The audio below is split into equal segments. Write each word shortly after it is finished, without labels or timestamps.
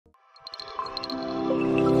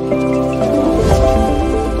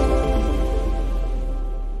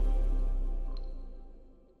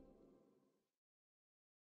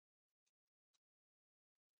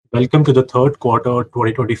Welcome to the third quarter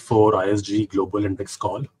 2024 ISG Global Index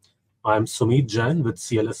call. I'm Sumit Jain with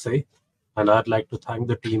CLSA, and I'd like to thank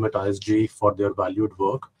the team at ISG for their valued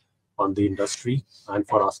work on the industry and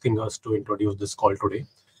for asking us to introduce this call today.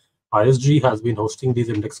 ISG has been hosting these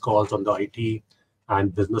index calls on the IT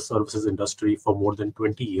and business services industry for more than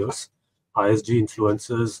 20 years. ISG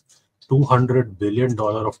influences $200 billion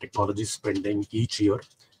of technology spending each year,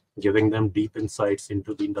 giving them deep insights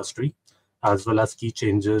into the industry, as well as key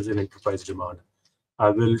changes in enterprise demand. I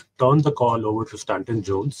will turn the call over to Stanton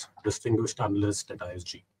Jones, Distinguished Analyst at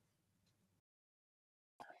ISG.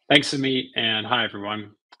 Thanks, Sumit, and hi,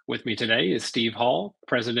 everyone. With me today is Steve Hall,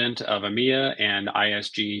 President of EMEA and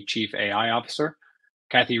ISG Chief AI Officer,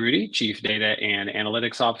 Kathy Rudy, Chief Data and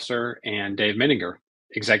Analytics Officer, and Dave Menninger,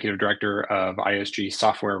 Executive Director of ISG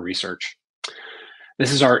Software Research.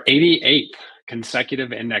 This is our 88th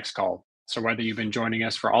consecutive index call. So whether you've been joining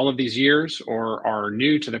us for all of these years or are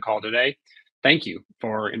new to the call today, thank you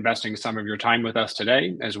for investing some of your time with us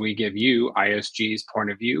today as we give you ISG's point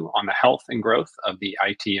of view on the health and growth of the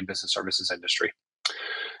IT and business services industry.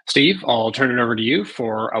 Steve, I'll turn it over to you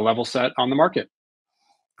for a level set on the market.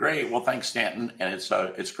 Great. Well, thanks, Stanton. And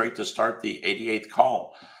it's great to start the 88th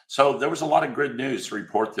call. So there was a lot of good news to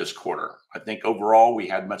report this quarter. I think overall we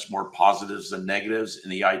had much more positives than negatives in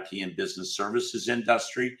the IT and business services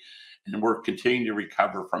industry, and we're continuing to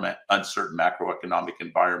recover from an uncertain macroeconomic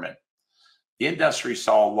environment. The industry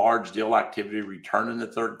saw a large deal activity return in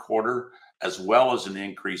the third quarter, as well as an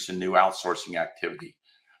increase in new outsourcing activity.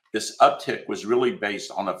 This uptick was really based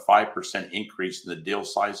on a 5% increase in the deal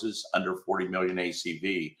sizes under 40 million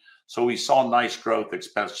ACV. So we saw nice growth,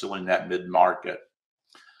 especially in that mid-market.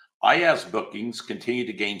 IaaS bookings continue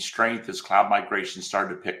to gain strength as cloud migration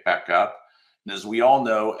started to pick back up. And as we all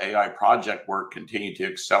know, AI project work continued to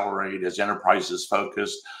accelerate as enterprises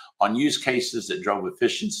focused on use cases that drove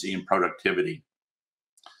efficiency and productivity.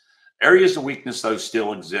 Areas of weakness, though,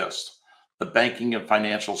 still exist. The banking and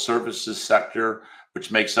financial services sector,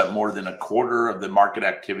 which makes up more than a quarter of the market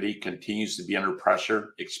activity, continues to be under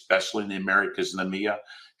pressure, especially in the Americas and EMEA.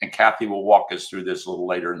 And Kathy will walk us through this a little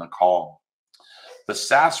later in the call. The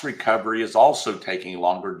SaaS recovery is also taking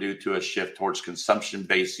longer due to a shift towards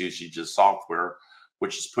consumption-based usage of software,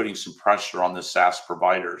 which is putting some pressure on the SaaS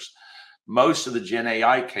providers. Most of the Gen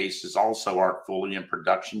AI cases also aren't fully in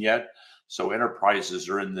production yet, so enterprises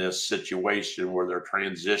are in this situation where they're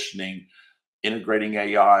transitioning, integrating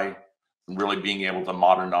AI, and really being able to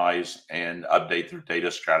modernize and update their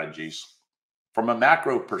data strategies. From a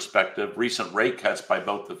macro perspective, recent rate cuts by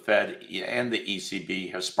both the Fed and the ECB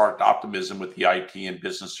have sparked optimism with the IT and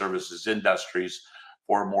business services industries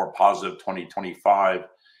for a more positive 2025.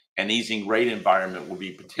 An easing rate environment will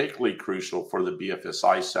be particularly crucial for the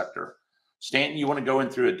BFSI sector. Stanton, you want to go in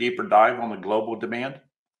through a deeper dive on the global demand?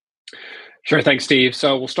 Sure, thanks, Steve.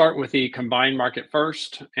 So we'll start with the combined market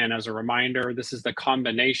first. And as a reminder, this is the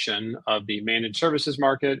combination of the managed services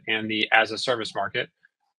market and the as-a-service market,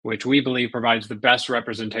 which we believe provides the best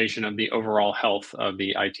representation of the overall health of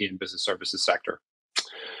the IT and business services sector.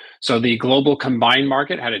 So the global combined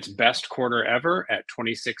market had its best quarter ever at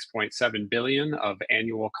 $26.7 billion of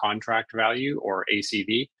annual contract value, or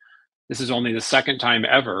ACV. This is only the second time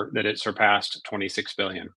ever that it surpassed $26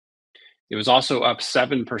 billion. It was also up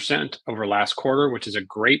 7% over last quarter, which is a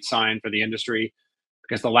great sign for the industry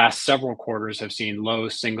because the last several quarters have seen low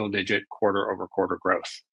single-digit quarter-over-quarter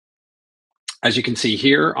growth. As you can see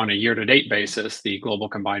here, on a year-to-date basis, the global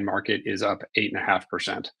combined market is up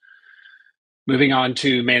 8.5%. Moving on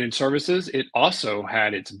to managed services, it also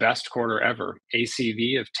had its best quarter ever.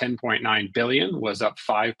 ACV of $10.9 billion was up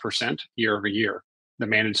 5% year over year. The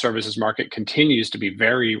managed services market continues to be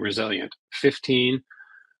very resilient. 15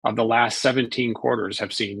 of the last 17 quarters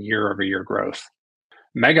have seen year-over-year growth.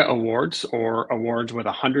 Mega awards, or awards with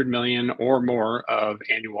 $100 million or more of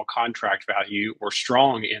annual contract value, were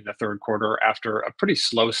strong in the third quarter after a pretty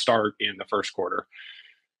slow start in the first quarter.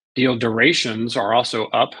 Deal durations are also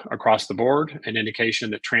up across the board, an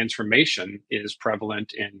indication that transformation is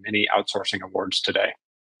prevalent in many outsourcing awards today.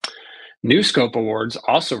 New scope awards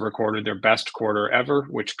also recorded their best quarter ever,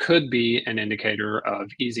 which could be an indicator of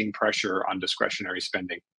easing pressure on discretionary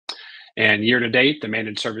spending. And year to date, the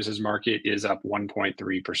managed services market is up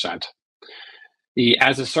 1.3%. The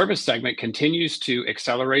as-a-service segment continues to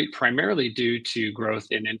accelerate primarily due to growth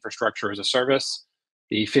in infrastructure as a service.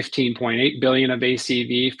 The $15.8 billion of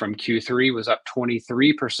ACV from Q3 was up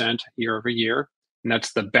 23% year over year, and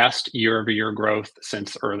that's the best year-over-year growth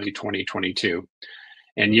since early 2022.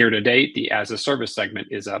 And year to date, the as-a-service segment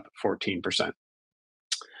is up 14%.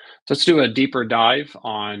 So let's do a deeper dive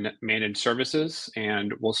on managed services,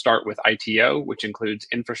 and we'll start with ITO, which includes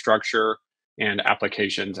infrastructure and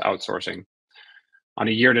applications outsourcing. On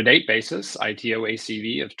a year-to-date basis, ITO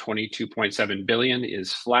ACV of 22.7 billion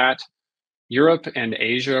is flat. Europe and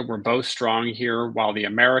Asia were both strong here, while the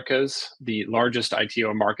Americas, the largest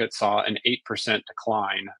ITO market, saw an 8%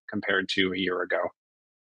 decline compared to a year ago.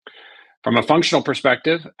 From a functional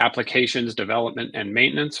perspective, applications development and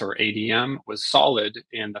maintenance, or ADM, was solid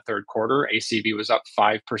in the third quarter. ACV was up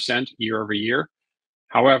 5% year over year.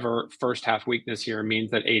 However, first half weakness here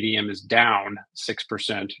means that ADM is down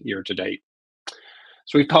 6% year to date.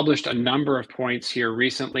 So we've published a number of points here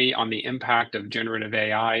recently on the impact of generative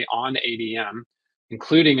AI on ADM,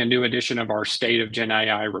 including a new edition of our State of Gen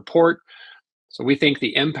AI report. So we think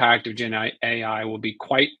the impact of Gen AI will be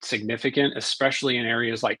quite significant, especially in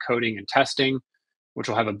areas like coding and testing, which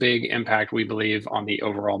will have a big impact, we believe, on the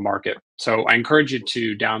overall market. So I encourage you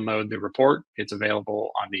to download the report. It's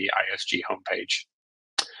available on the ISG homepage.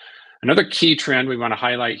 Another key trend we want to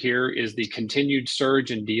highlight here is the continued surge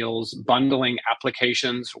in deals bundling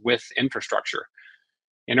applications with infrastructure.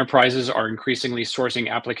 Enterprises are increasingly sourcing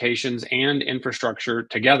applications and infrastructure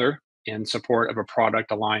together in support of a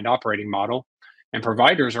product-aligned operating model, and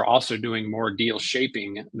providers are also doing more deal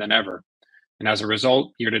shaping than ever. And as a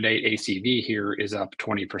result, year-to-date ACV here is up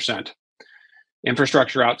 20%.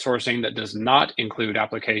 Infrastructure outsourcing that does not include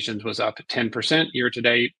applications was up 10% year to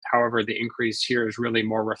date. However, the increase here is really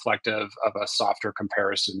more reflective of a softer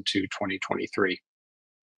comparison to 2023.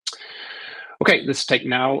 Okay, let's take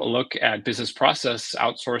now a look at business process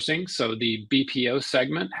outsourcing. So the BPO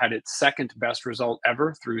segment had its second best result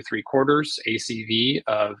ever through 3 quarters. ACV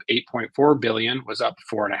of 8.4 billion was up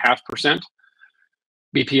 4.5%.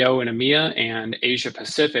 BPO in EMEA and Asia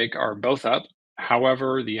Pacific are both up.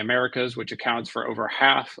 However, the Americas, which accounts for over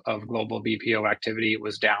half of global BPO activity,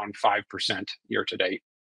 was down 5% year to date.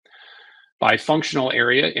 By functional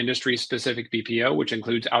area, industry-specific BPO, which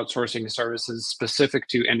includes outsourcing services specific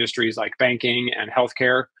to industries like banking and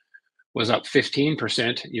healthcare, was up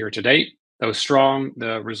 15% year to date. Though strong,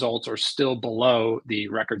 the results are still below the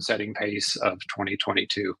record-setting pace of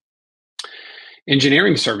 2022.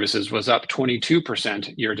 Engineering services was up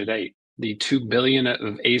 22% year to date. The 2 billion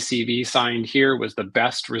of ACV signed here was the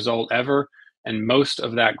best result ever, and most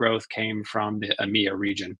of that growth came from the EMEA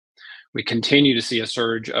region. We continue to see a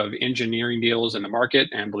surge of engineering deals in the market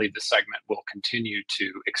and believe the segment will continue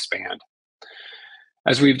to expand.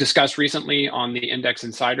 As we've discussed recently on the Index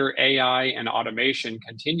Insider, AI and automation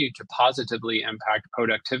continue to positively impact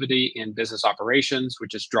productivity in business operations,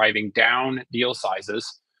 which is driving down deal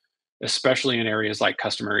sizes, especially in areas like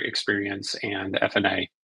customer experience and F&A.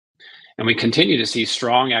 And we continue to see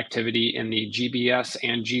strong activity in the GBS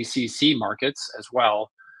and GCC markets, as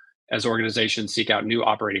well as organizations seek out new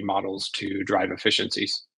operating models to drive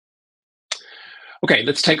efficiencies. Okay,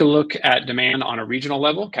 let's take a look at demand on a regional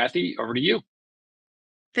level. Kathy, over to you.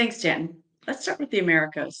 Thanks, Dan. Let's start with the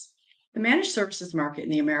Americas. The managed services market in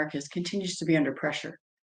the Americas continues to be under pressure.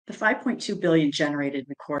 The 5.2 billion generated in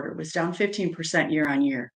the quarter was down 15% year on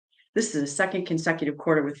year. This is the second consecutive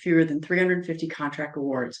quarter with fewer than 350 contract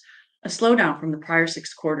awards, a slowdown from the prior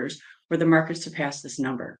 6 quarters where the market surpassed this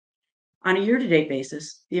number. On a year-to-date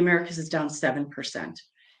basis, the Americas is down 7%.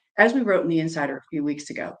 As we wrote in the Insider a few weeks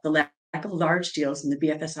ago, the lack of large deals in the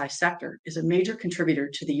BFSI sector is a major contributor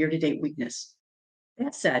to the year-to-date weakness.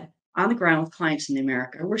 That said, on the ground with clients in the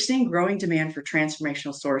Americas, we're seeing growing demand for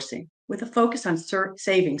transformational sourcing, with a focus on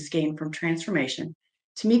savings gained from transformation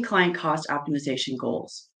to meet client cost optimization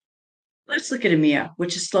goals. Let's look at EMEA,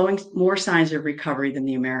 which is showing more signs of recovery than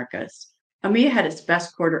the Americas. EMEA had its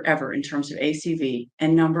best quarter ever in terms of ACV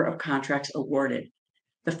and number of contracts awarded.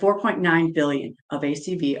 The 4.9 billion of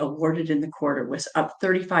ACV awarded in the quarter was up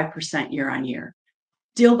 35% year on year.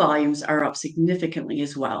 Deal volumes are up significantly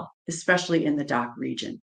as well, especially in the DACH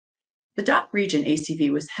region. The DACH region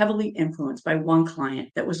ACV was heavily influenced by one client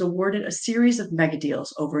that was awarded a series of mega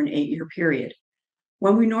deals over an 8-year period.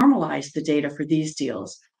 When we normalized the data for these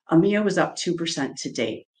deals, EMEA was up 2% to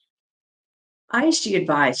date. ISG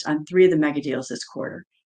advised on 3 of the mega deals this quarter.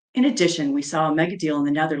 In addition, we saw a mega deal in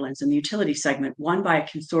the Netherlands in the utility segment won by a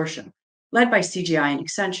consortium led by CGI and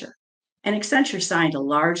Accenture. And Accenture signed a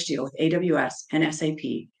large deal with AWS and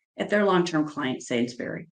SAP at their long-term client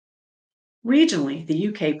Sainsbury. Regionally, the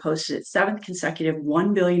UK posted its 7th consecutive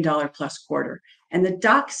 $1 billion plus quarter, and the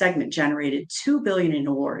DACH segment generated $2 billion in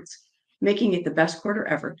awards, making it the best quarter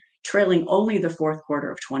ever, trailing only the 4th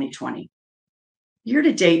quarter of 2020. Year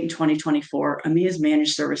to date in 2024, EMEA's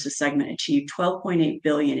managed services segment achieved 12.8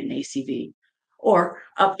 billion in ACV, or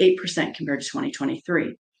up 8% compared to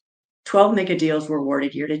 2023. 12 mega deals were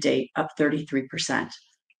awarded year to date, up 33%,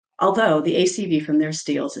 although the ACV from their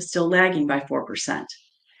deals is still lagging by 4%.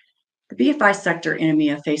 The BFI sector in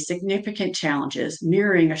EMEA faced significant challenges,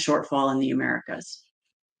 mirroring a shortfall in the Americas.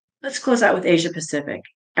 Let's close out with Asia Pacific.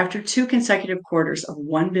 After 2 consecutive quarters of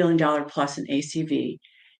 $1 billion plus in ACV,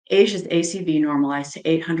 Asia's ACV normalized to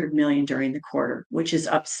 $800 million during the quarter, which is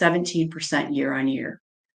up 17% year on year.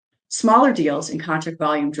 Smaller deals and contract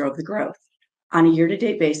volume drove the growth. On a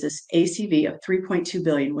year-to-date basis, ACV of $3.2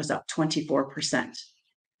 billion was up 24%.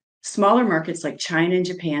 Smaller markets like China and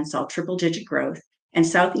Japan saw triple-digit growth, and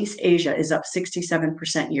Southeast Asia is up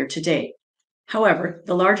 67% year to date. However,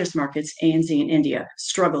 the largest markets, ANZ and India,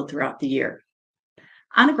 struggled throughout the year.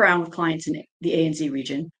 On the ground with clients in the ANZ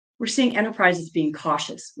region, we're seeing enterprises being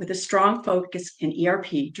cautious, with a strong focus in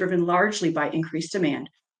ERP driven largely by increased demand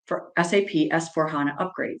for SAP S/4HANA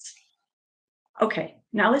upgrades. Okay,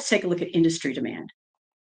 now let's take a look at industry demand.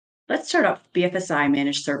 Let's start off with BFSI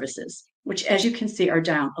managed services, which, as you can see, are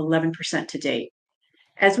down 11% to date.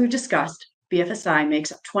 As we've discussed, BFSI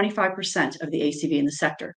makes up 25% of the ACV in the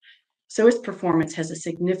sector, so its performance has a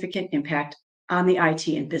significant impact on the IT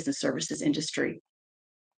and business services industry.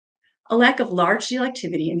 A lack of large deal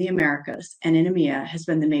activity in the Americas and in EMEA has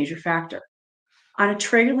been the major factor. On a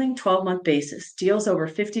trailing 12-month basis, deals over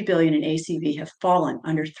 $50 billion in ACV have fallen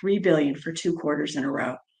under $3 billion for 2 quarters in a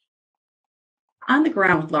row. On the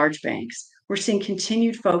ground with large banks, we're seeing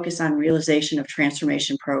continued focus on realization of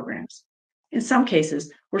transformation programs. In some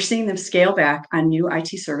cases, we're seeing them scale back on new IT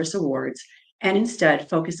service awards and instead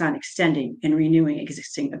focus on extending and renewing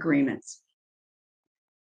existing agreements.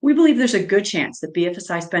 We believe there's a good chance that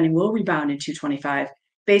BFSI spending will rebound in 2025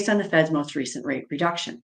 based on the Fed's most recent rate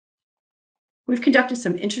reduction. We've conducted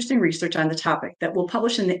some interesting research on the topic that we'll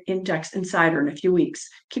publish in the Index Insider in a few weeks.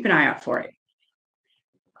 Keep an eye out for it.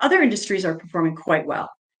 Other industries are performing quite well.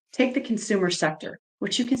 Take the consumer sector,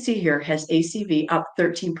 which you can see here has ACV up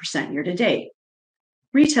 13% year to date.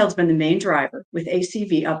 Retail has been the main driver, with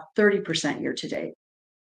ACV up 30% year to date.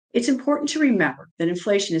 It's important to remember that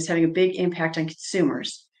inflation is having a big impact on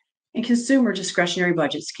consumers, and consumer discretionary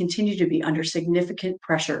budgets continue to be under significant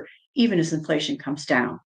pressure even as inflation comes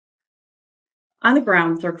down. On the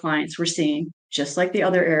ground with our clients, we're seeing, just like the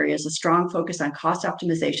other areas, a strong focus on cost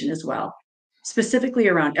optimization as well, specifically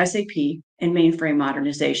around SAP and mainframe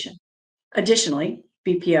modernization. Additionally,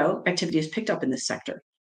 BPO activity has picked up in this sector.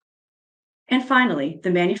 And finally, the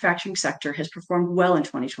manufacturing sector has performed well in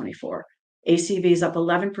 2024. ACV is up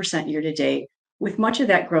 11% year to date, with much of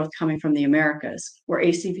that growth coming from the Americas, where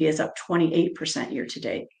ACV is up 28% year to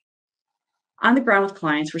date. On the ground with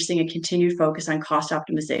clients, we're seeing a continued focus on cost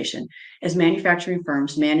optimization as manufacturing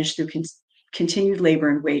firms manage through continued labor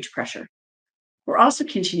and wage pressure. We're also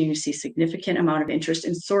continuing to see a significant amount of interest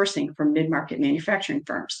in sourcing from mid-market manufacturing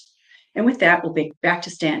firms. And with that, we'll be back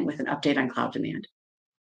to Stan with an update on cloud demand.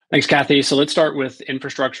 Thanks, Kathy. So let's start with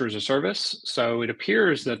infrastructure as a service. So it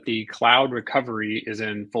appears that the cloud recovery is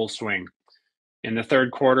in full swing. In the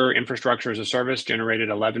third quarter, infrastructure as a service generated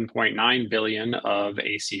 $11.9 billion of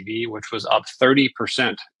ACV, which was up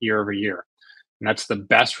 30% year over year. And that's the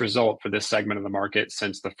best result for this segment of the market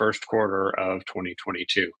since the first quarter of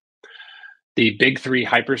 2022. The big 3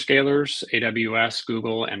 hyperscalers, AWS,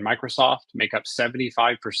 Google, and Microsoft, make up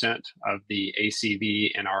 75% of the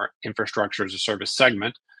ACV in our infrastructure as a service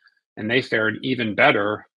segment, and they fared even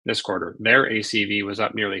better this quarter. Their ACV was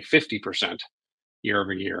up nearly 50% year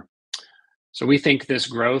over year. So we think this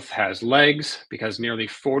growth has legs because nearly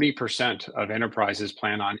 40% of enterprises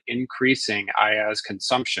plan on increasing IaaS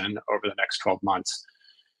consumption over the next 12 months.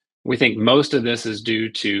 We think most of this is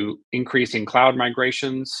due to increasing cloud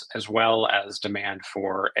migrations as well as demand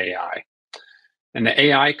for AI. And the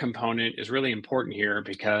AI component is really important here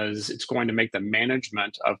because it's going to make the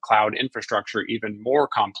management of cloud infrastructure even more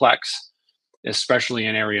complex, especially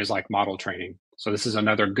in areas like model training. So this is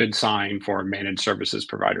another good sign for managed services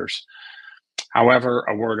providers. However,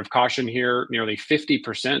 a word of caution here, nearly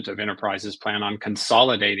 50% of enterprises plan on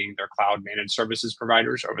consolidating their cloud managed services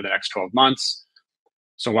providers over the next 12 months.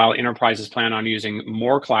 So while enterprises plan on using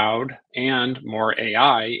more cloud and more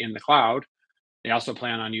AI in the cloud, they also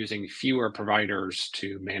plan on using fewer providers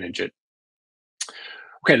to manage it.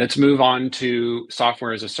 Okay, let's move on to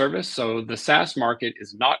software as a service. So the SaaS market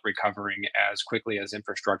is not recovering as quickly as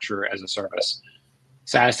infrastructure as a service.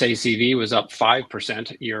 SaaS ACV was up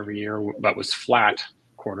 5% year over year, but was flat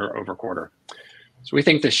quarter over quarter. So we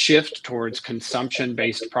think the shift towards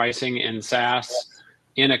consumption-based pricing in SaaS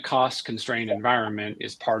in a cost-constrained environment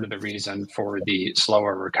is part of the reason for the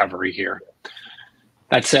slower recovery here.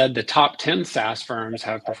 That said, the top 10 SaaS firms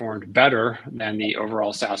have performed better than the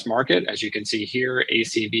overall SaaS market. As you can see here,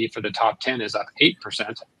 ACV for the top 10 is up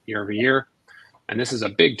 8% year over year. And this is a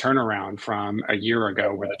big turnaround from a year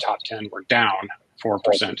ago where the top 10 were down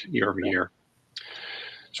 4% year over year.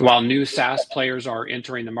 So while new SaaS players are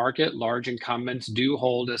entering the market, large incumbents do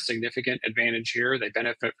hold a significant advantage here. They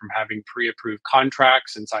benefit from having pre-approved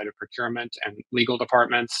contracts inside of procurement and legal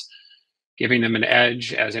departments, giving them an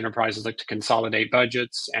edge as enterprises look to consolidate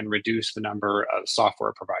budgets and reduce the number of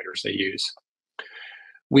software providers they use.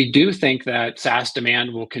 We do think that SaaS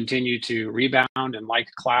demand will continue to rebound, and like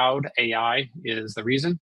cloud, AI is the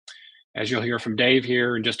reason. As you'll hear from Dave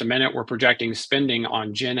here in just a minute, we're projecting spending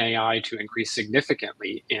on Gen AI to increase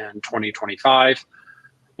significantly in 2025.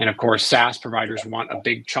 And of course, SaaS providers want a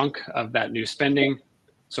big chunk of that new spending,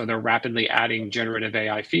 so they're rapidly adding generative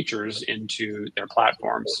AI features into their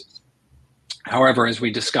platforms. However, as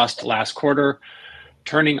we discussed last quarter,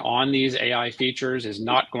 turning on these AI features is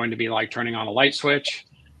not going to be like turning on a light switch.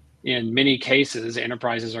 In many cases,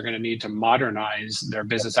 enterprises are going to need to modernize their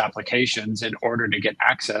business applications in order to get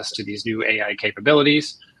access to these new AI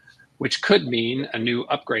capabilities, which could mean a new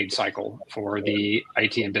upgrade cycle for the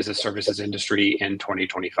IT and business services industry in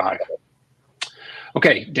 2025.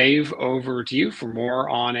 Okay, Dave, over to you for more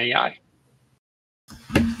on AI.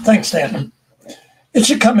 Thanks, Stanton. It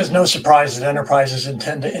should come as no surprise that enterprises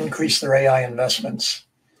intend to increase their AI investments.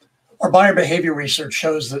 Our buyer behavior research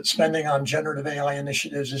shows that spending on generative AI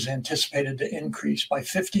initiatives is anticipated to increase by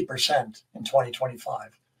 50% in 2025.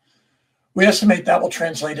 We estimate that will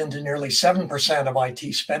translate into nearly 7% of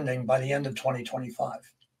IT spending by the end of 2025.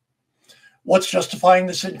 What's justifying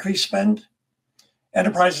this increased spend?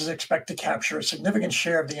 Enterprises expect to capture a significant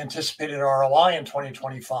share of the anticipated ROI in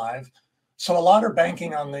 2025, so a lot are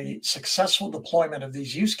banking on the successful deployment of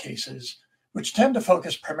these use cases, which tend to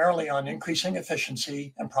focus primarily on increasing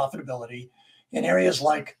efficiency and profitability in areas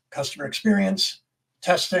like customer experience,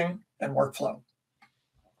 testing, and workflow.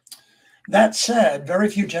 That said, very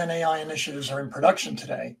few Gen AI initiatives are in production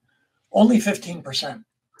today, only 15%.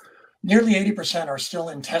 Nearly 80% are still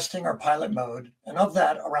in testing or pilot mode, and of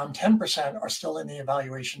that, around 10% are still in the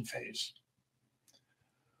evaluation phase.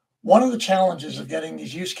 One of the challenges of getting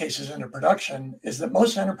these use cases into production is that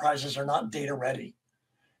most enterprises are not data ready,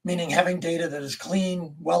 meaning having data that is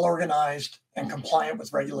clean, well-organized, and compliant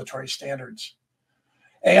with regulatory standards.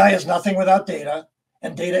 AI is nothing without data,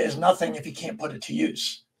 and data is nothing if you can't put it to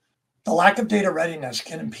use. The lack of data readiness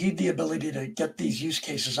can impede the ability to get these use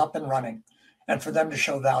cases up and running and for them to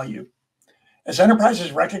show value. As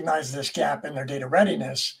enterprises recognize this gap in their data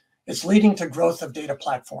readiness, it's leading to growth of data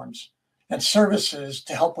platforms and services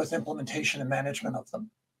to help with implementation and management of them.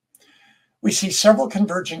 We see several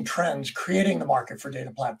converging trends creating the market for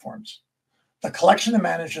data platforms. The collection and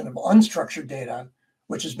management of unstructured data,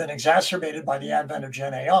 which has been exacerbated by the advent of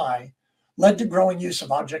Gen AI, led to growing use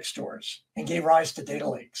of object stores and gave rise to data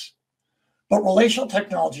lakes. But relational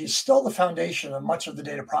technology is still the foundation of much of the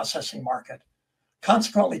data processing market.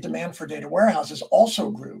 Consequently, demand for data warehouses also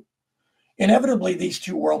grew. Inevitably, these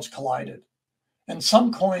two worlds collided, and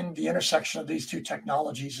some coined the intersection of these two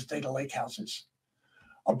technologies as data lakehouses.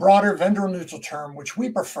 A broader vendor-neutral term, which we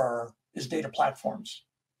prefer, is data platforms.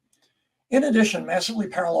 In addition, massively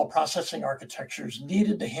parallel processing architectures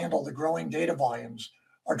needed to handle the growing data volumes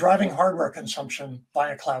are driving hardware consumption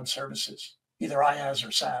via cloud services, either IaaS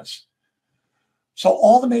or SaaS. So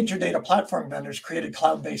all the major data platform vendors created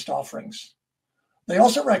cloud-based offerings. They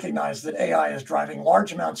also recognize that AI is driving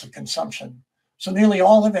large amounts of consumption, so nearly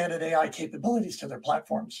all have added AI capabilities to their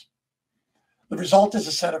platforms. The result is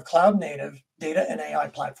a set of cloud-native data and AI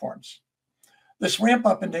platforms. This ramp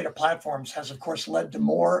up in data platforms has, of course, led to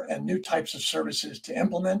more and new types of services to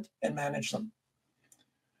implement and manage them.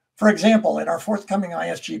 For example, in our forthcoming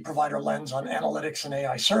ISG provider lens on analytics and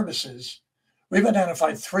AI services, we've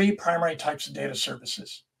identified three primary types of data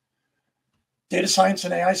services: data science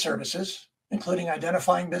and AI services, including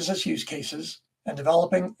identifying business use cases and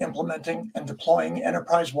developing, implementing, and deploying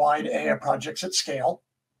enterprise-wide AI projects at scale;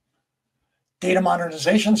 data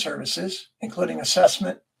modernization services, including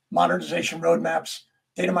assessment, modernization roadmaps,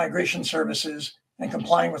 data migration services, and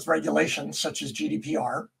complying with regulations such as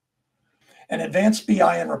GDPR; and advanced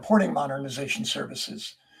BI and reporting modernization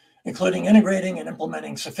services, including integrating and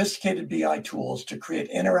implementing sophisticated BI tools to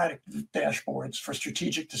create interactive dashboards for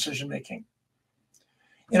strategic decision-making.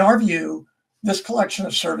 In our view, this collection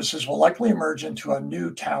of services will likely emerge into a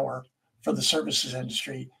new tower for the services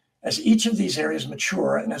industry as each of these areas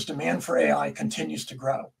mature and as demand for AI continues to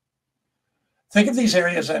grow. Think of these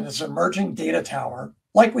areas as an emerging data tower,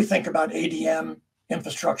 like we think about ADM,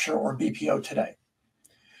 infrastructure, or BPO today.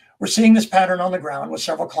 We're seeing this pattern on the ground with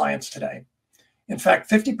several clients today. In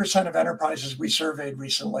fact, 50% of enterprises we surveyed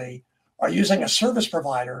recently are using a service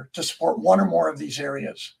provider to support one or more of these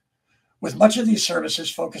areas, with much of these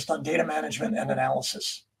services focused on data management and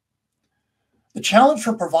analysis. The challenge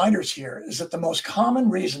for providers here is that the most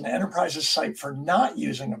common reason enterprises cite for not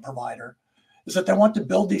using a provider is that they want to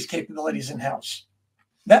build these capabilities in-house.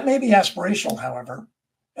 That may be aspirational, however.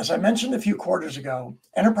 As I mentioned a few quarters ago,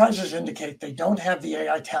 enterprises indicate they don't have the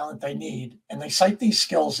AI talent they need, and they cite these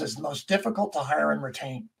skills as the most difficult to hire and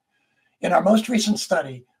retain. In our most recent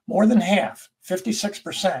study, more than half,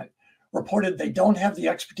 56%, reported they don't have the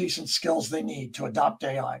expertise and skills they need to adopt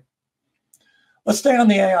AI. Let's stay on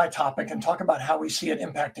the AI topic and talk about how we see it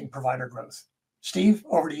impacting provider growth. Steve,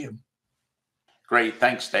 over to you. Great,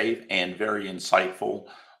 thanks, Dave, and very insightful.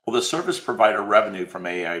 Well, the service provider revenue from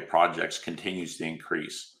AI projects continues to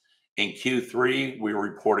increase. In Q3, we were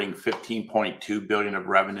reporting $15.2 billion of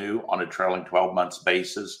revenue on a trailing 12 months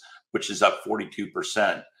basis, which is up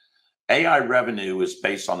 42%. AI revenue is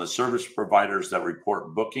based on the service providers that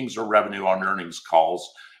report bookings or revenue on earnings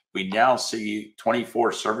calls. We now see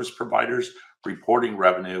 24 service providers reporting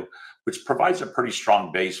revenue, which provides a pretty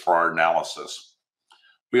strong base for our analysis.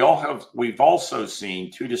 We've also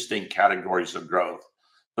seen two distinct categories of growth.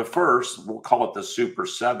 The first, we'll call it the Super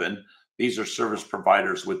 7. These are service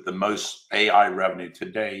providers with the most AI revenue to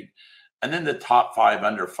date. And then the top 5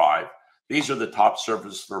 under 5. These are the top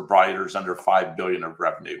service providers under $5 billion of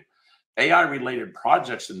revenue. AI-related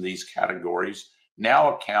projects in these categories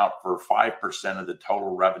now account for 5% of the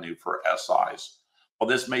total revenue for SIs. While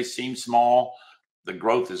this may seem small, the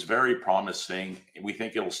growth is very promising. We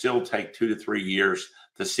think it'll still take 2 to 3 years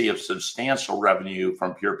to see a substantial revenue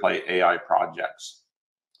from pure play AI projects.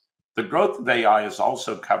 The growth of AI is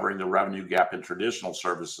also covering the revenue gap in traditional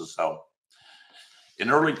services, though. In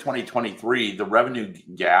early 2023, the revenue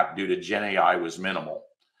gap due to Gen AI was minimal.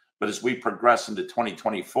 But as we progress into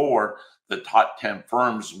 2024, the top 10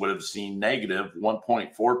 firms would have seen negative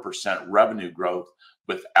 1.4% revenue growth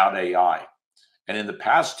without AI. And in the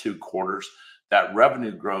past 2 quarters, that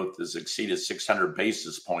revenue growth has exceeded 600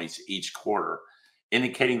 basis points each quarter,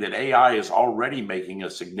 indicating that AI is already making a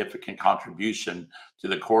significant contribution to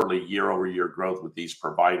the quarterly year-over-year growth with these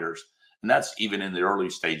providers. And that's even in the early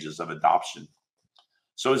stages of adoption.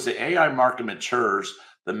 So as the AI market matures,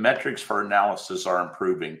 the metrics for analysis are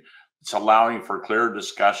improving. It's allowing for clearer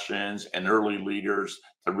discussions and early leaders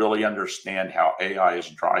to really understand how AI is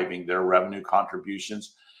driving their revenue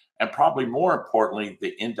contributions, and probably more importantly,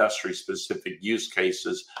 the industry-specific use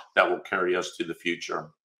cases that will carry us to the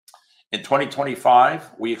future. In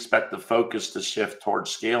 2025, we expect the focus to shift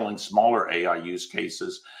towards scaling smaller AI use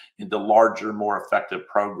cases into larger, more effective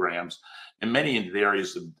programs in many of the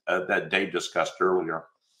areas that Dave discussed earlier.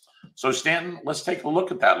 So Stanton, let's take a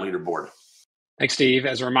look at that leaderboard. Thanks, Steve.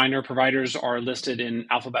 As a reminder, providers are listed in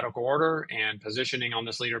alphabetical order, and positioning on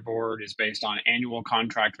this leaderboard is based on annual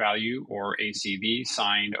contract value, or ACV,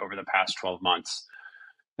 signed over the past 12 months.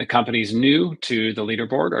 The companies new to the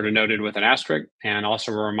leaderboard are denoted with an asterisk, and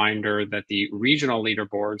also a reminder that the regional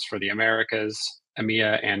leaderboards for the Americas,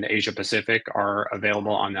 EMEA, and Asia Pacific are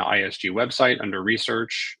available on the ISG website under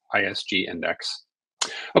Research, ISG Index.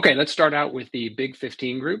 Okay, let's start out with the Big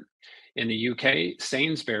 15 group. In the UK,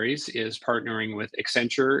 Sainsbury's is partnering with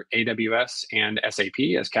Accenture, AWS, and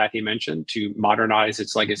SAP, as Kathy mentioned, to modernize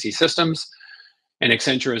its legacy systems. And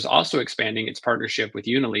Accenture is also expanding its partnership with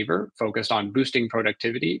Unilever, focused on boosting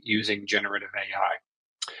productivity using generative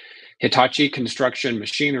AI. Hitachi Construction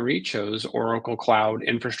Machinery chose Oracle Cloud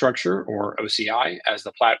Infrastructure, or OCI, as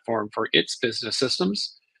the platform for its business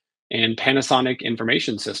systems. And Panasonic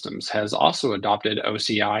Information Systems has also adopted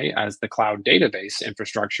OCI as the cloud database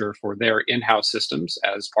infrastructure for their in-house systems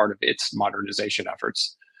as part of its modernization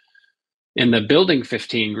efforts. In the Building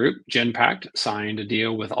 15 group, Genpact signed a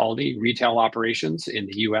deal with Aldi Retail Operations in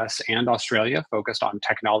the US and Australia, focused on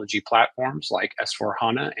technology platforms like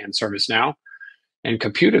S4HANA and ServiceNow. And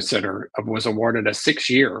Computacenter was awarded a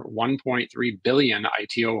 6-year, $1.3 billion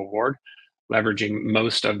ITO award, leveraging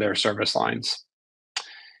most of their service lines.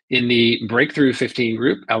 In the Breakthrough 15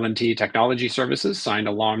 group, L&T Technology Services signed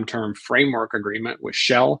a long-term framework agreement with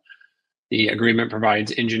Shell. The agreement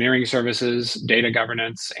provides engineering services, data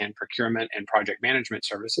governance, and procurement and project management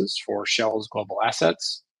services for Shell's global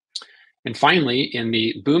assets. And finally, in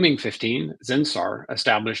the Booming 15, Zinsar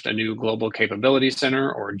established a new Global Capability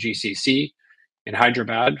Center, or GCC, in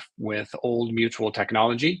Hyderabad with Old Mutual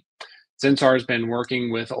Technology. Zinsar has been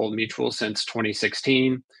working with Old Mutual since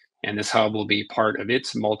 2016, and this hub will be part of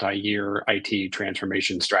its multi-year IT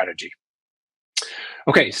transformation strategy.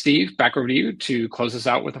 Okay, Steve, back over to you to close us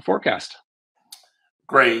out with a forecast.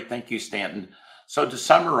 Great. Thank you, Stanton. So to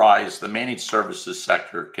summarize, the managed services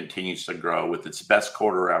sector continues to grow with its best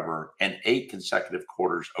quarter ever and 8 consecutive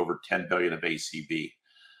quarters over 10 billion of ACV.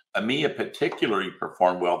 EMEA particularly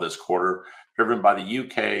performed well this quarter, driven by the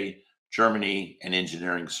UK, Germany, and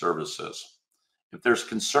engineering services. If there's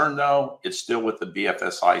concern, though, it's still with the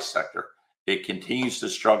BFSI sector. It continues to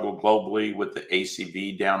struggle globally with the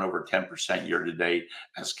ACV down over 10% year to date,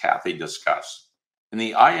 as Kathy discussed. In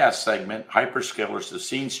the IS segment, hyperscalers have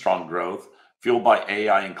seen strong growth, fueled by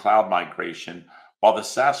AI and cloud migration, while the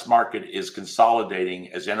SaaS market is consolidating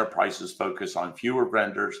as enterprises focus on fewer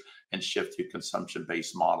vendors and shift to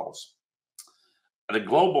consumption-based models. At a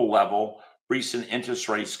global level, recent interest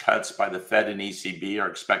rate cuts by the Fed and ECB are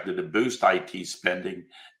expected to boost IT spending,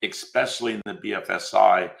 especially in the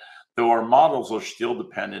BFSI, though our models are still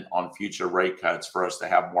dependent on future rate cuts for us to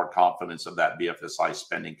have more confidence of that BFSI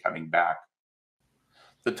spending coming back.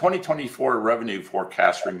 The 2024 revenue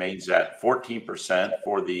forecast remains at 14%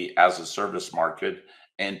 for the as-a-service market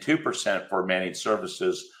and 2% for managed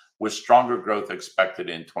services, with stronger growth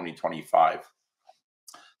expected in 2025.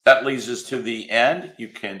 That leads us to the end. You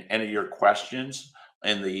can enter your questions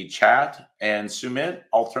in the chat. And Sumit,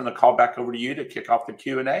 I'll turn the call back over to you to kick off the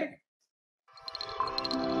Q&A.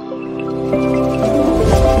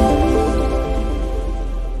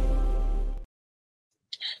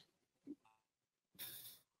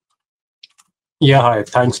 Yeah, hi.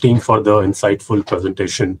 Thanks, team, for the insightful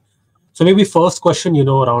presentation. So maybe first question,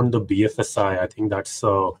 around the BFSI, I think that's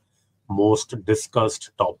most discussed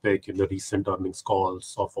topic in the recent earnings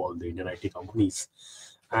calls of all the Indian IT companies.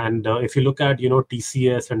 And if you look at,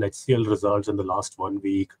 TCS and HCL results in the last 1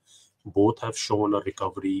 week, both have shown a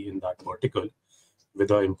recovery in that vertical with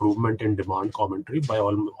an improvement in demand commentary by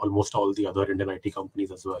almost all the other Indian IT companies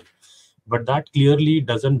as well. But that clearly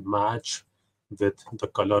doesn't match with the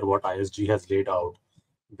color what ISG has laid out,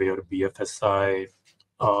 where BFSI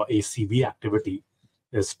ACV activity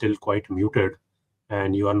is still quite muted,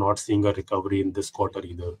 and you are not seeing a recovery in this quarter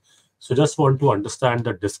either. So just want to understand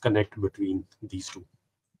the disconnect between these two.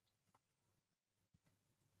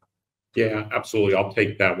 Yeah, absolutely. I'll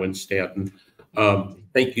take that one, Stanton.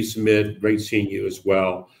 Thank you, Sumit. Great seeing you as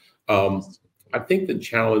well. I think the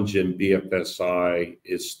challenge in BFSI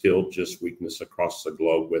is still just weakness across the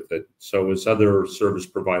globe with it. So as other service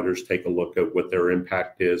providers take a look at what their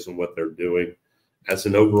impact is and what they're doing, as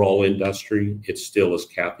an overall industry, it's still, as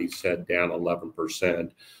Kathy said, down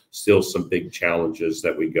 11%. Still some big challenges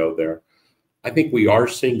that we go there. I think we are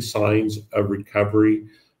seeing signs of recovery,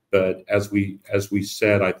 but as we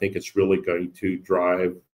said, I think it's really going to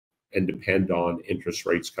drive and depend on interest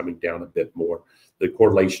rates coming down a bit more. The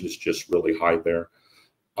correlation is just really high there.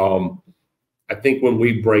 I think when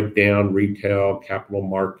we break down retail, capital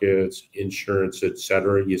markets, insurance, et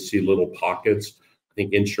cetera, you see little pockets. I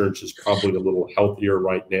think insurance is probably a little healthier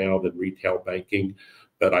right now than retail banking,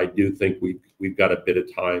 but I do think we've got a bit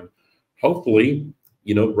of time. Hopefully,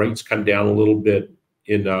 rates come down a little bit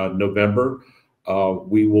in November.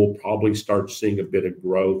 We will probably start seeing a bit of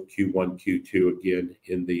growth Q1, Q2 again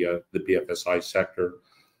in the BFSI sector.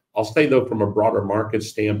 I'll say, though, from a broader market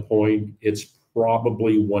standpoint, it's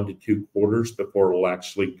probably 1 to 2 quarters before it'll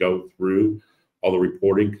actually go through all the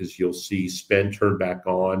reporting, because you'll see spend turn back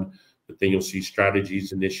on, but then you'll see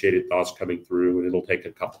strategies, initiated thoughts coming through, and it'll take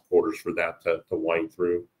a couple quarters for that to wind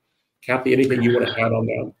through. Kathy, anything you want to add on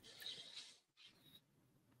that?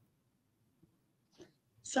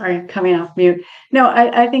 Sorry, coming off mute. No,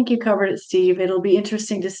 I think you covered it, Steve. It'll be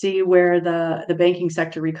interesting to see where the banking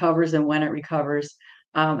sector recovers and when it recovers.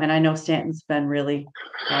 And I know Stanton's been really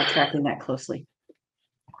tracking that closely.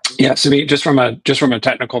 Yeah, so just from a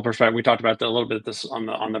technical perspective, we talked about a little bit of this on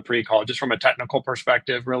the pre-call. Just from a technical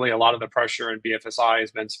perspective, really a lot of the pressure in BFSI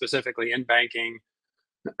has been specifically in banking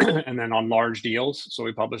and then on large deals. So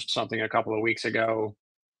we published something a couple of weeks ago.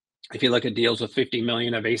 If you look at deals with 50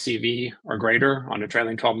 million of ACV or greater on a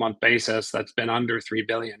trailing 12-month basis, that's been under 3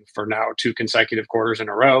 billion for now 2 consecutive quarters in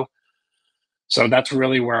a row. So that's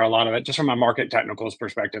really where a lot of it, just from a market technicals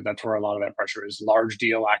perspective, that's where a lot of that pressure is. Large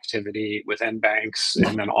deal activity within banks,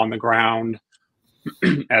 and then on the ground,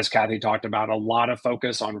 as Kathy talked about, a lot of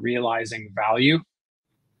focus on realizing value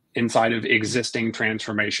inside of existing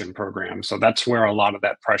transformation programs. So that's where a lot of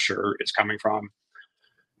that pressure is coming from.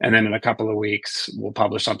 And then in a couple of weeks, we'll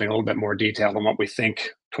publish something a little bit more detailed on what we think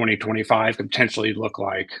 2025 could potentially look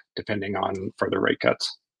like, depending on further rate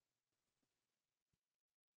cuts.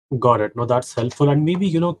 Got it. No, that's helpful. And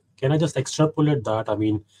maybe, can I just extrapolate that? I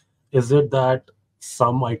mean, is it that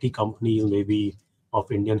some IT companies, maybe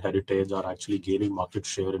of Indian heritage, are actually gaining market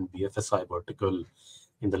share in BFSI vertical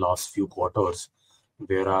in the last few quarters,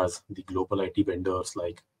 whereas the global IT vendors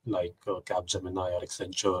like Capgemini or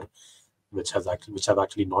Accenture, which have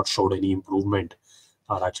actually not showed any improvement,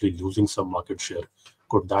 are actually losing some market share.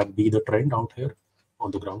 Could that be the trend out here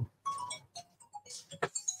on the ground?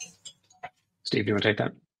 Steve, do you want to take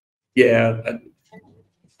that? Yeah,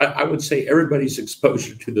 I would say everybody's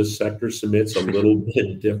exposure to this sector submits a little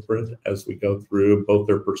bit different as we go through both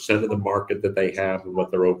their percent of the market that they have and what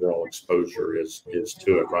their overall exposure is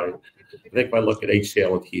to it, right? I think if I look at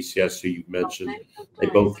HCL and TCS, who you mentioned, they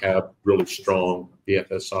both have really strong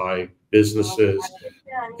BFSI businesses.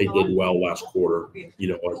 They did well last quarter,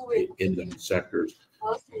 in those sectors.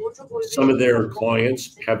 Some of their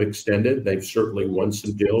clients have extended. They've certainly won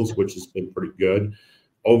some deals, which has been pretty good.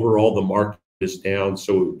 Overall, the market is down,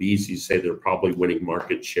 so it would be easy to say they're probably winning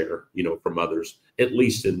market share, from others, at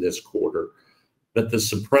least in this quarter. But the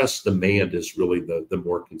suppressed demand is really the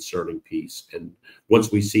more concerning piece. And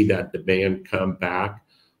once we see that demand come back,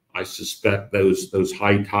 I suspect those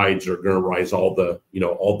high tides are going to rise all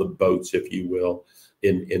the boats, if you will,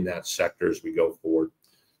 in that sector as we go forward.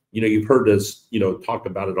 You've heard us, talk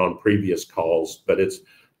about it on previous calls, but it's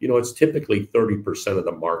typically 30% of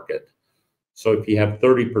the market. So if you have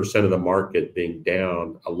 30% of the market being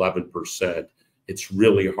down 11%, it's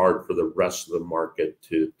really hard for the rest of the market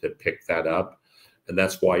to pick that up. And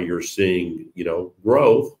that's why you're seeing,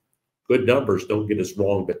 growth, good numbers, don't get us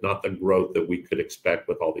wrong, but not the growth that we could expect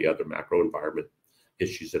with all the other macro environment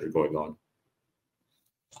issues that are going on.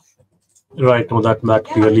 Right. No, that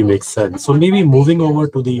clearly makes sense. So maybe moving over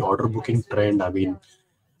to the order booking trend, I mean,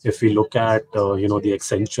 if we look at, the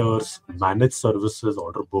Accenture's managed services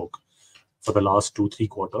order book for the last 2-3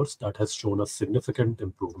 quarters, that has shown a significant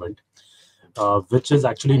improvement, which is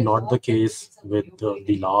actually not the case with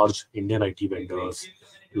the large Indian IT vendors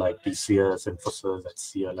like TCS, Infosys,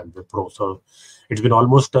 HCL, and Wipro. So it's been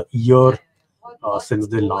almost a year since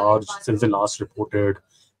they last reported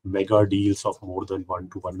mega deals of more than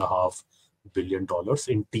 $1 to $1.5 billion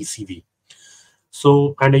in TCV.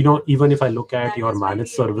 So, and even if I look at your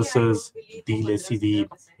managed services deal ACV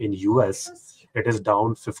in US, it is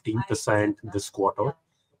down 15% this quarter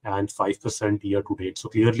and 5% year to date. So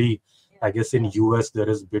clearly, I guess in US there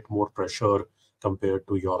is a bit more pressure compared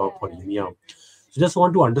to Europe or EMEA. So just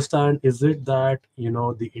want to understand, is it that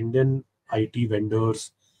the Indian IT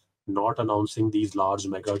vendors not announcing these large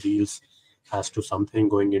mega deals has to something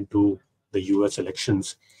going into the US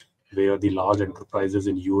elections, where the large enterprises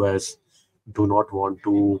in US do not want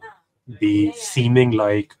to be seeming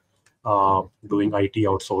like doing IT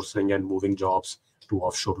outsourcing and moving jobs to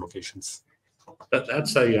offshore locations?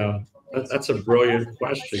 That's a brilliant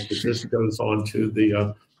question, because this goes on to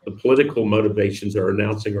the political motivations are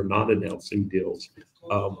announcing or not announcing deals.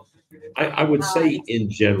 I would say in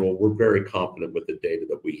general, we're very confident with the data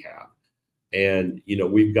that we have. And,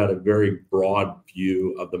 we've got a very broad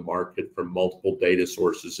view of the market from multiple data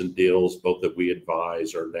sources and deals, both that we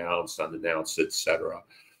advise or announce, unannounced, et cetera.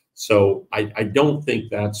 So I don't think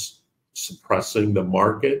that's suppressing the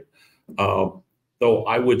market. Though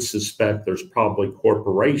I would suspect there's probably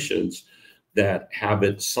corporations that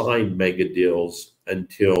haven't signed mega deals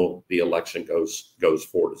until the election goes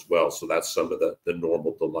forward as well. So that's some of the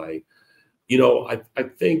normal delay. I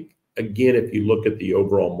think, again, if you look at the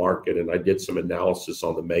overall market, and I did some analysis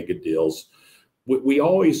on the mega deals, we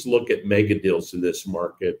always look at mega deals in this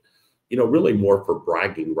market, really more for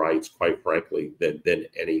bragging rights, quite frankly, than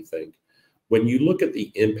anything. When you look at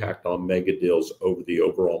the impact on mega deals over the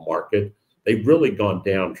overall market, they've really gone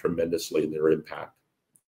down tremendously in their impact.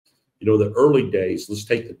 The early days, let's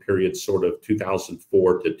take the period sort of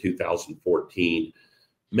 2004 to 2014,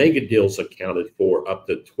 mega deals accounted for up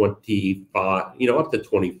to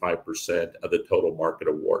 25% of the total market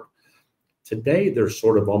award. Today, they're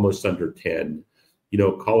sort of almost under 10.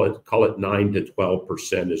 Call it 9 to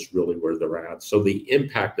 12% is really where they're at. So the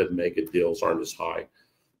impact of mega deals aren't as high.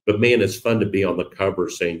 But man, it's fun to be on the cover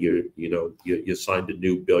saying you signed a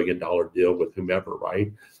new $1 billion deal with whomever,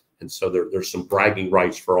 right? And so there's some bragging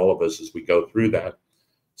rights for all of us as we go through that.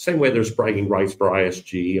 Same way there's bragging rights for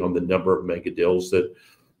ISG on the number of mega deals that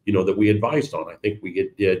we advised on. I think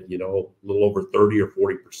we did a little over 30 or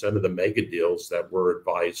 40% of the mega deals that were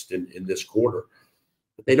advised in this quarter.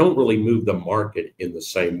 But they don't really move the market in the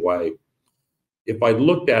same way. If I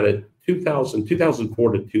looked at it,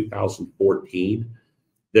 2004 to 2014,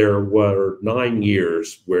 there were 9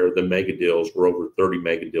 years where the mega deals were over 30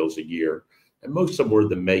 mega deals a year. And most of them were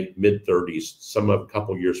the mid-30s, some of a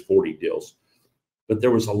couple years, 40 deals. But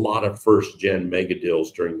there was a lot of first-gen mega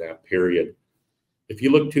deals during that period. If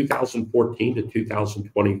you look 2014 to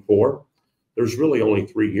 2024, there's really only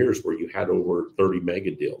 3 years where you had over 30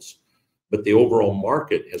 mega deals. but the overall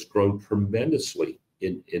market has grown tremendously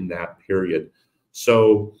in that period.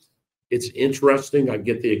 So it's interesting. I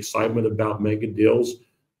get the excitement about mega deals,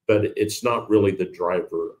 but it's not really the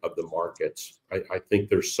driver of the markets. I think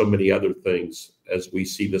there's so many other things as we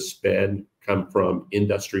see the spend come from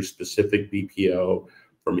industry-specific BPO,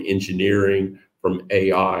 from engineering, from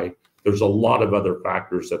AI. There's a lot of other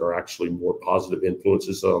factors that are actually more positive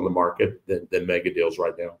influences on the market than mega deals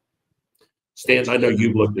right now. Stan, I know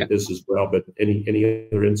you've looked at this as well, but any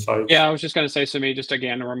other insights? Yeah, I was just going to say, Sumi, just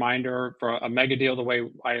again, a reminder for a mega deal, the way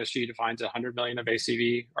ISG defines 100 million of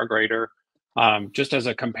ACV or greater. Just as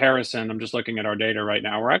a comparison, I'm just looking at our data right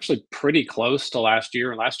now. We're actually pretty close to last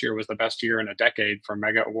year. And last year was the best year in a decade for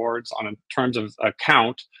mega awards. In terms of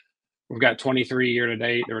count, we've got 23 year to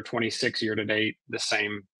date. There were 26 year to date the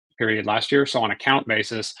same period last year. So on a count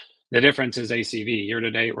basis, the difference is ACV. Year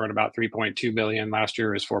to date, we're at about 3.2 billion. Last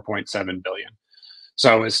year is 4.7 billion.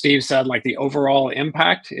 So as Steve said, like the overall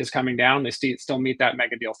impact is coming down. They still meet that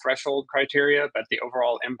mega deal threshold criteria, but the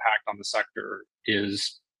overall impact on the sector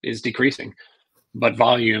is decreasing. But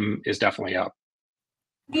volume is definitely up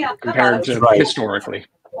compared to historically.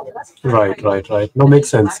 Right. No, makes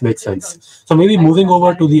sense. So maybe moving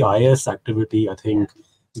over to the IS activity, I think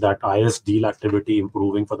that IS deal activity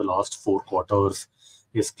improving for the last 4 quarters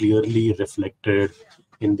is clearly reflected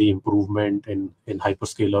in the improvement in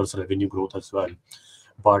hyperscalers revenue growth as well.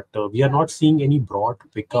 But we are not seeing any broad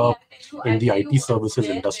pickup in the IT services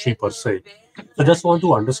industry per se. So just want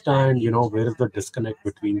to understand, where is the disconnect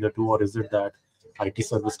between the two, or is it that IT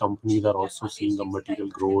service companies are also seeing a material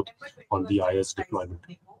growth on the IS deployment?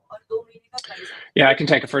 Yeah, I can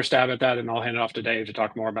take a first stab at that, and I'll hand it off to Dave to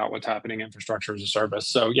talk more about what's happening in infrastructure as a service.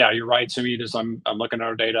 So yeah, you're right, Sumi. I'm looking at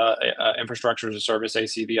our data. Infrastructure as a service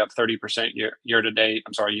ACV up 30% year to date.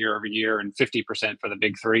 Year over year, and 50% for the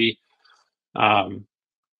big three.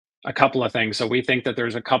 A couple of things. So we think that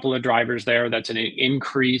there's a couple of drivers there. That's an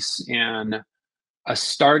increase in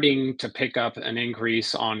starting to pick up an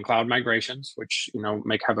increase on cloud migrations, which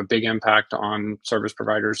have a big impact on service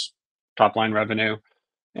providers' top line revenue,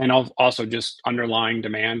 and also just underlying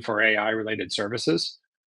demand for AI related services.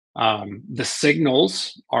 The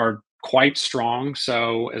signals are quite strong.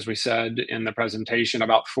 So as we said in the presentation,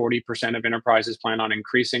 about 40% of enterprises plan on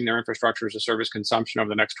increasing their infrastructure as a service consumption over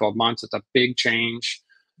the next 12 months. It's a big change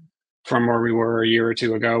from where we were a year or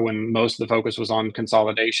two ago when most of the focus was on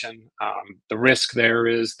consolidation. The risk there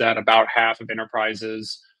is that about half of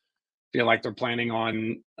enterprises feel like they're planning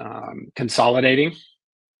on consolidating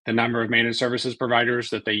the number of managed services providers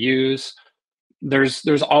that they use.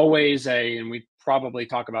 There's always and we probably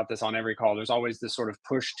talk about this on every call, there's always this sort of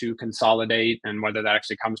push to consolidate, and whether that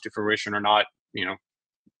actually comes to fruition or not, you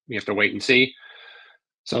have to wait and see.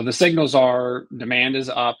 So the signals are demand is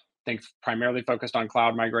up. I think primarily focused on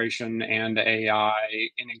cloud migration and AI,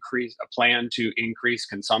 and a plan to increase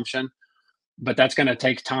consumption. But that's going to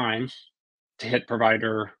take time to hit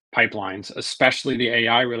provider pipelines, especially the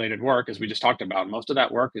AI related work, as we just talked about. Most of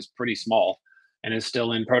that work is pretty small and is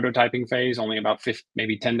still in prototyping phase, only about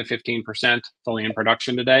maybe 10 to 15% fully in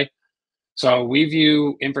production today. So we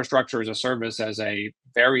view infrastructure as a service as a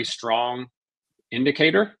very strong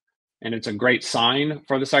indicator, and it's a great sign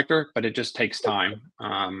for the sector, but it just takes time.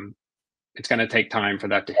 It's going to take time for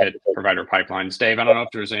that to hit provider pipelines. Dave, I don't know if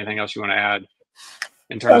there's anything else you want to add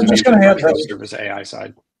in terms of the service AI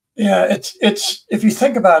side. Yeah, it's if you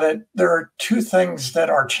think about it, there are 2 things that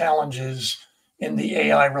are challenges in the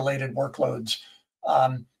AI related workloads.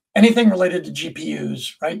 Anything related to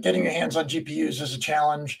GPUs, right? Getting your hands on GPUs is a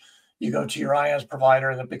challenge. You go to your IaaS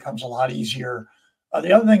provider, that becomes a lot easier.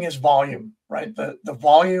 The other thing is volume, right? The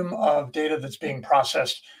volume of data that's being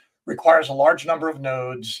processed requires a large number of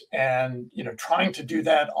nodes, and trying to do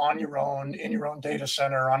that on your own, in your own data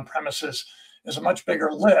center, on premises, is a much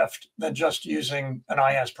bigger lift than just using an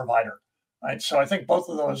IaaS provider, right? So I think both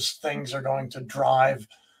of those things are going to drive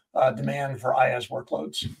demand for IaaS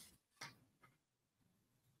workloads.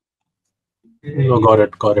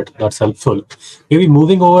 Got it. That's helpful. Maybe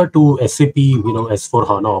moving over to SAP,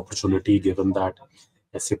 S/4HANA opportunity, given that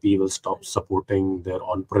SAP will stop supporting their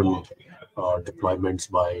on-prem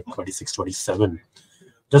deployments by 26-27.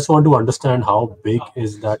 Just want to understand how big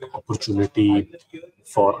is that opportunity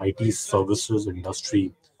for IT services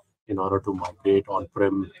industry in order to migrate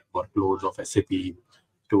on-prem workloads of SAP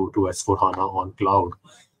to S/4HANA on cloud,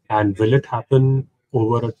 and will it happen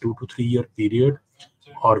over a 2 to 3 year period,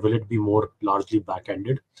 or will it be more largely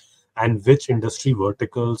back-ended? And which industry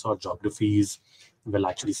verticals or geographies will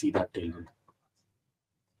actually see that tailwind?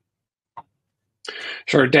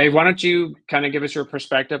 Sure. Dave, why don't you kind of give us your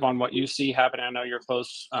perspective on what you see happening? I know you're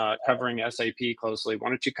close, covering SAP closely. Why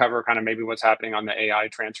don't you cover kind of maybe what's happening on the AI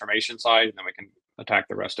transformation side, and then we can attack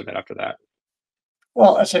the rest of it after that.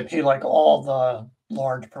 Well, SAP, like all the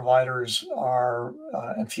large providers, are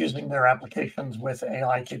infusing their applications with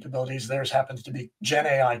AI capabilities. Theirs happens to be Gen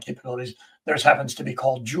AI capabilities. Theirs happens to be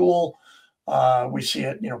called Joule. We see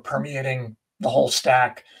it, permeating the whole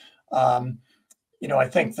stack. I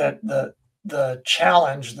think that the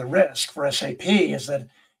challenge, the risk for SAP is that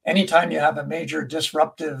anytime you have a major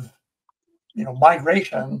disruptive,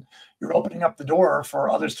 migration, you're opening up the door for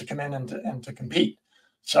others to come in and to compete.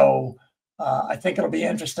 So I think it'll be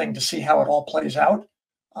interesting to see how it all plays out.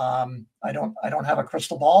 I don't have a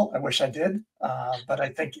crystal ball. I wish I did, but I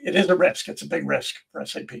think it is a risk. It's a big risk for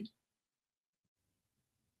SAP.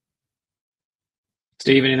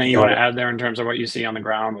 Steve, anything you want to add there in terms of what you see on the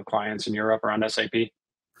ground with clients in Europe around SAP?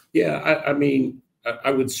 Yeah, I mean, I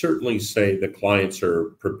would certainly say the clients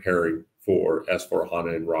are preparing for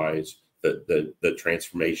S/4HANA and RISE, the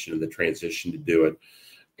transformation and the transition to do it.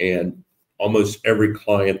 And almost every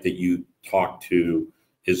client that you talk to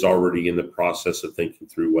is already in the process of thinking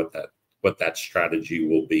through what that strategy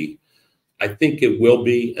will be. I think it will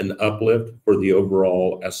be an uplift for the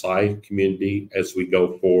overall SI community as we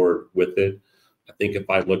go forward with it. I think if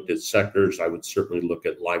I looked at sectors, I would certainly look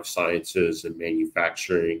at life sciences and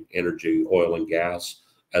manufacturing, energy, oil and gas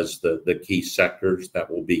as the key sectors that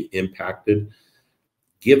will be impacted.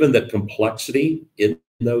 Given the complexity in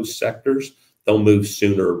those sectors, they'll move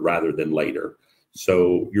sooner rather than later.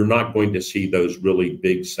 So you're not going to see those really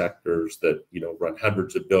big sectors that run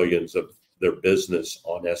hundreds of billions of their business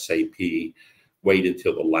on SAP wait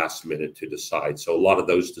until the last minute to decide. So a lot of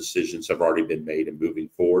those decisions have already been made and moving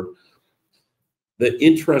forward. The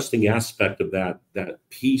interesting aspect of that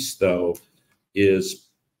piece, though, is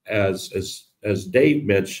as Dave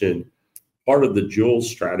mentioned, part of the Joule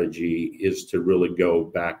strategy is to really go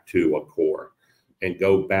back to a core and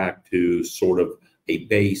go back to sort of a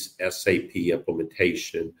base SAP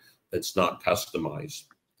implementation that's not customized.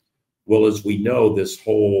 Well, as we know, this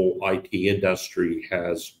whole IT industry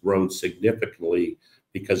has grown significantly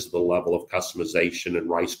because of the level of customization and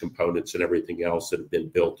RISE components and everything else that have been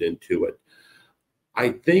built into it. I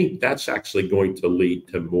think that's actually going to lead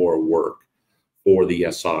to more work for the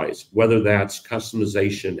SIs, whether that's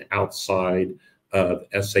customization outside of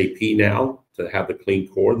SAP now to have the clean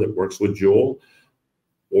core that works with Joule,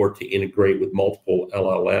 or to integrate with multiple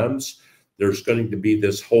LLMs. There's going to be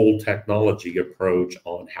this whole technology approach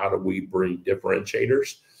on how do we bring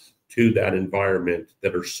differentiators to that environment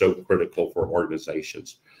that are so critical for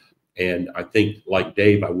organizations. And I think, like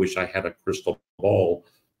Dave, I wish I had a crystal ball,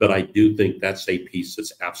 but I do think that's a piece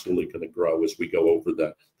that's absolutely going to grow as we go over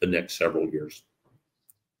the next several years.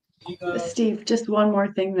 Steve, just one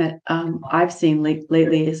more thing that I've seen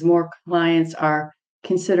lately is more clients are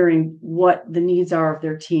considering what the needs are of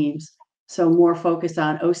their teams. So more focus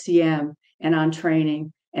on OCM and on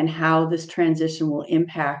training and how this transition will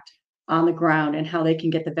impact on the ground and how they can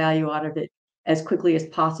get the value out of it as quickly as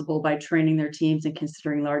possible by training their teams and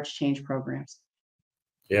considering large change programs.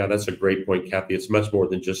 Yeah, that's a great point, Kathy. It's much more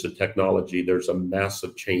than just a technology. There's a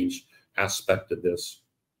massive change aspect of this.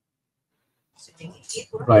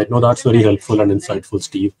 Right. No, that's very helpful and insightful,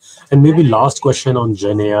 Steve. And maybe last question on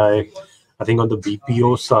Gen AI. I think on the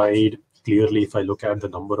BPO side, clearly, if I look at the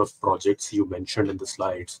number of projects you mentioned in the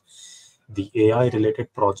slides, the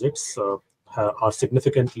AI-related projects are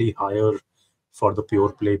significantly higher for the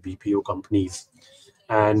pure play BPO companies.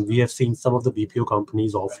 And we have seen some of the BPO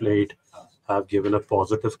companies of late have given a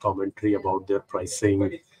positive commentary about their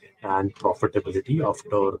pricing and profitability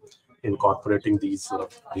after incorporating these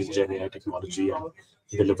Gen AI technology and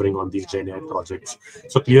delivering on these Gen AI projects.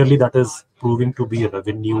 So clearly that is proving to be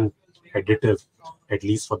revenue additive, at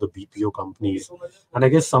least for the BPO companies. And I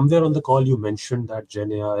guess somewhere on the call you mentioned that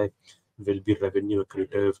Gen AI will be revenue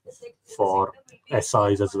accretive for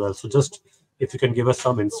SIs as well. So just if you can give us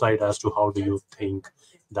some insight as to how do you think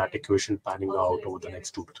that equation panning out over the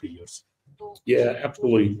next 2 to 3 years? Yeah,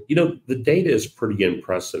 absolutely. The data is pretty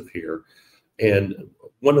impressive here. And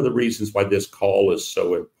one of the reasons why this call is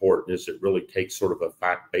so important is it really takes sort of a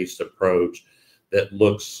fact-based approach that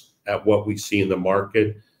looks at what we see in the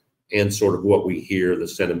market and sort of what we hear, the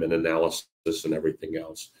sentiment analysis and everything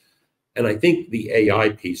else. And I think the AI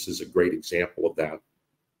piece is a great example of that.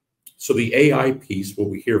 So the AI piece, what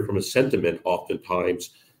we hear from a sentiment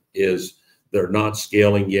oftentimes is they're not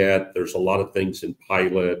scaling yet. There's a lot of things in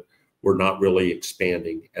pilot. We're not really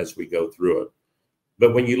expanding as we go through it.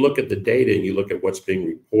 But when you look at the data and you look at what's being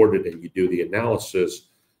reported and you do the analysis,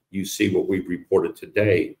 you see what we've reported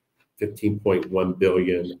today. 15.1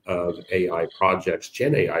 billion of AI projects,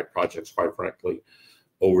 Gen AI projects, quite frankly,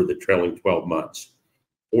 over the trailing 12 months,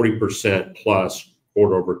 40% plus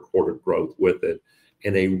quarter-over-quarter growth with it,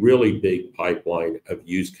 and a really big pipeline of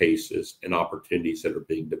use cases and opportunities that are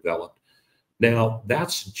being developed. Now,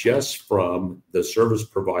 that's just from the service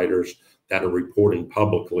providers that are reporting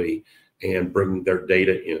publicly and bringing their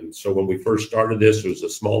data in. So when we first started this, it was a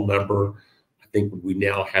small number. I think we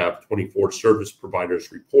now have 24 service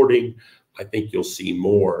providers reporting. I think you'll see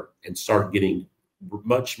more and start getting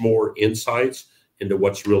much more insights into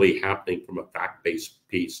what's really happening from a fact-based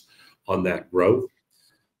piece on that growth.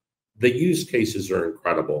 The use cases are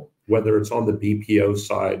incredible, whether it's on the BPO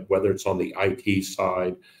side, whether it's on the IT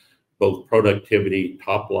side, both productivity,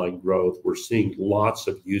 top line growth. We're seeing lots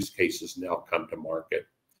of use cases now come to market.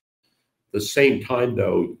 At the same time,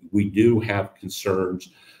 though, we do have concerns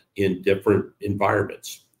in different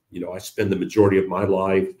environments. You know, I spend the majority of my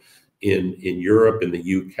life in Europe, in the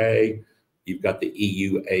UK. You've got the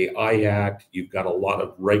EU AI Act. You've got a lot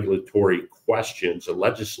of regulatory questions and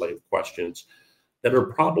legislative questions that are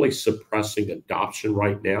probably suppressing adoption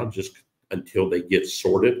right now just until they get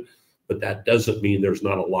sorted. But that doesn't mean there's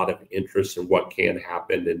not a lot of interest in what can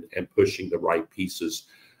happen and pushing the right pieces.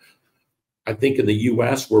 I think in the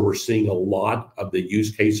US, where we're seeing a lot of the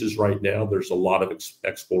use cases right now, there's a lot of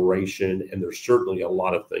exploration, and there's certainly a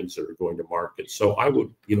lot of things that are going to market. So I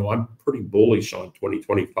would, I'm pretty bullish on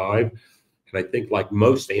 2025. And I think like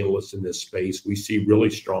most analysts in this space, we see really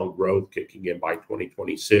strong growth kicking in by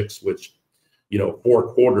 2026, which,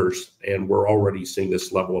 4 quarters, and we're already seeing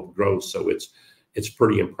this level of growth. So it's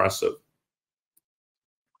pretty impressive.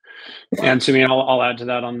 And Sumi, I'll add to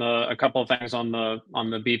that on a couple of things on the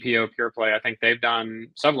BPO pure play. I think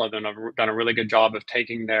several of them have done a really good job of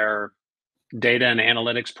taking their data and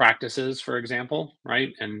analytics practices, for example,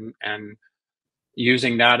 right, and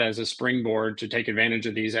using that as a springboard to take advantage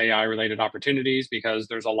of these AI related opportunities, because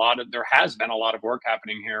there has been a lot of work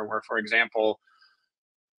happening here where, for example,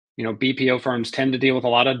 BPO firms tend to deal with a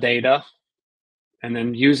lot of data, and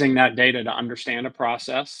then using that data to understand a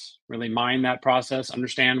process, really mine that process,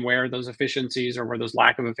 understand where those efficiencies or where those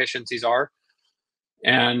lack of efficiencies are.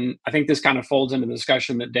 And I think this kind of folds into the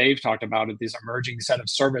discussion that Dave talked about of these emerging set of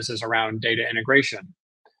services around data integration,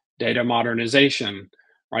 data modernization,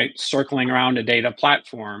 right? Circling around a data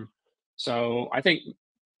platform. So I think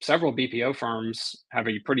several BPO firms have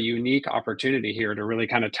a pretty unique opportunity here to really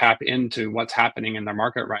kind of tap into what's happening in the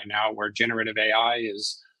market right now, where generative AI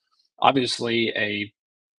is obviously a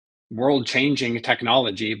world-changing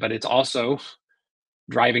technology, but it's also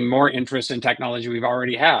driving more interest in technology we've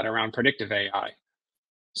already had around predictive AI.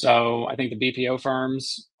 So I think the BPO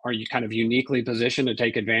firms are kind of uniquely positioned to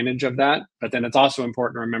take advantage of that. But then it's also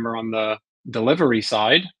important to remember on the delivery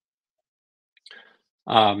side,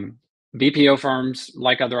 BPO firms,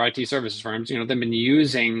 like other IT services firms, they've been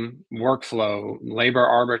using workflow, labor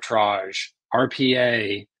arbitrage,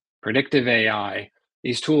 RPA, predictive AI,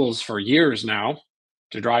 these tools for years now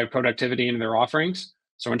to drive productivity into their offerings.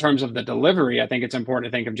 So in terms of the delivery, I think it's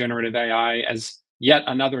important to think of generative AI as yet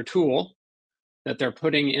another tool that they're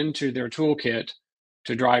putting into their toolkit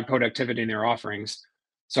to drive productivity in their offerings.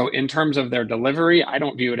 So in terms of their delivery, I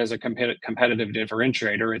don't view it as a competitive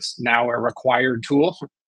differentiator. It's now a required tool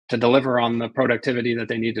to deliver on the productivity that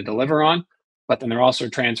they need to deliver on. But then they're also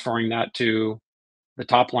transferring that to the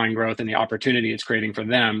top line growth and the opportunity it's creating for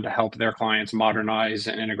them to help their clients modernize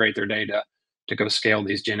and integrate their data to go scale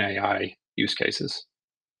these Gen AI use cases.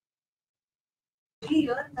 We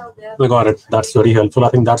got it. That's very helpful. I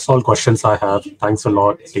think that's all questions I have. Thanks a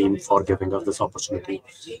lot, team, for giving us this opportunity.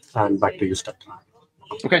 And back to you, Stan.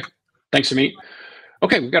 Okay. Thanks, Amit.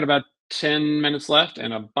 Okay, we've got about 10 minutes left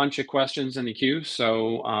and a bunch of questions in the queue.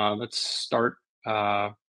 So let's start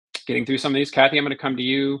getting through some of these. Kathy, I'm going to come to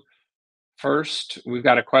you first. We've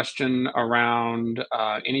got a question around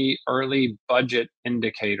any early budget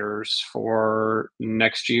indicators for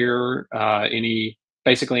next year, any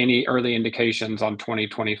early indications on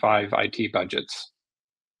 2025 IT budgets.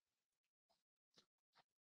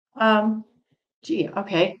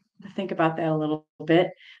 Okay. Think about that a little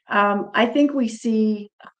bit. I think we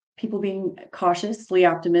see people being cautiously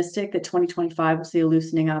optimistic that 2025 will see a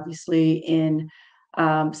loosening, obviously, in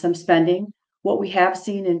some spending. What we have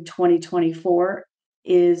seen in 2024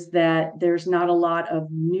 is that there's not a lot of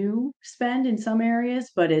new spend in some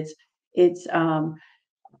areas, but it's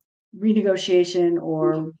renegotiation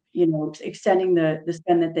or extending the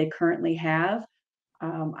spend that they currently have.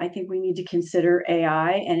 I think we need to consider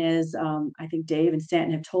AI, and as I think Dave and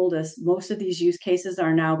Stanton have told us, most of these use cases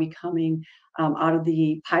are now becoming out of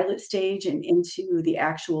the pilot stage and into the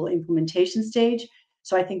actual implementation stage.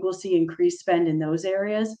 So I think we'll see increased spend in those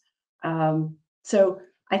areas. So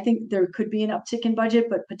I think there could be an uptick in budget,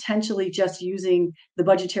 but potentially just using the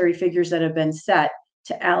budgetary figures that have been set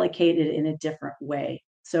to allocate it in a different way.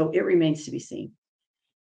 So it remains to be seen.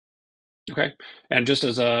 Okay. And just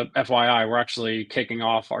as a FYI, we're actually kicking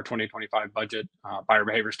off our 2025 budget buyer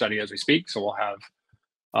behavior study as we speak. So we'll have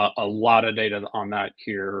a lot of data on that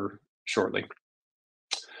here shortly.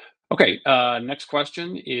 Okay. Next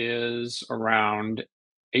question is around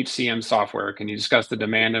HCM software. Can you discuss the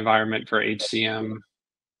demand environment for HCM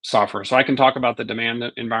software? So I can talk about the demand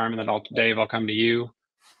environment. Dave, I'll come to you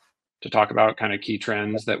to talk about kind of key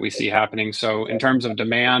trends that we see happening. So in terms of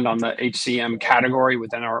demand on the HCM category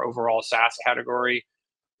within our overall SaaS category,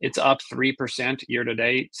 it's up 3% year to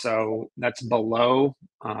date. So that's below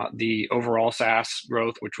the overall SaaS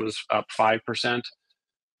growth, which was up 5%.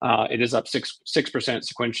 It is up 6%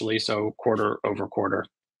 sequentially, so quarter over quarter.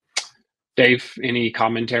 Dave, any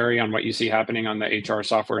commentary on what you see happening on the HR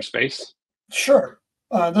software space? Sure.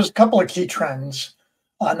 There's a couple of key trends.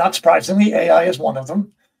 Not surprisingly, AI is one of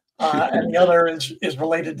them. And the other is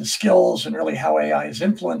related to skills and really how AI is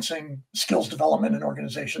influencing skills development in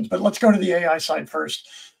organizations. But let's go to the AI side first.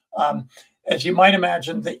 As you might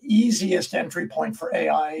imagine, the easiest entry point for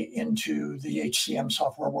AI into the HCM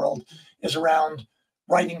software world is around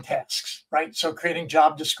writing tasks, right? So creating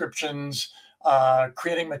job descriptions,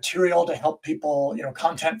 creating material to help people,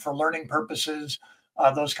 content for learning purposes,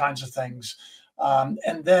 those kinds of things.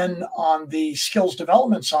 And then on the skills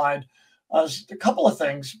development side, a couple of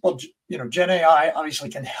things. Well, Gen AI obviously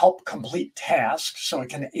can help complete tasks, so it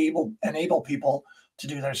can enable people to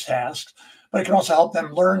do those tasks, but it can also help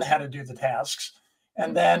them learn how to do the tasks.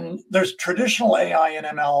 And then there's traditional AI and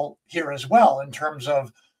ML here as well in terms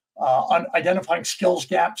of identifying skills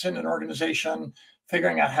gaps in an organization,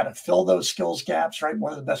 figuring out how to fill those skills gaps, right?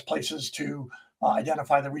 What are the best places to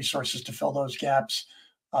identify the resources to fill those gaps?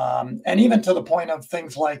 And even to the point of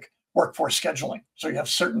things like workforce scheduling. So you have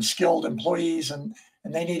certain skilled employees and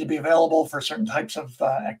they need to be available for certain types of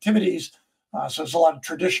activities. So there's a lot of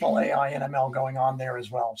traditional AI and ML going on there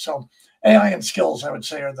as well. So AI and skills, I would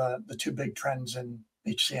say, are the two big trends in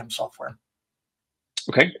HCM software.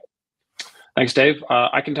 Okay. Thanks, Dave.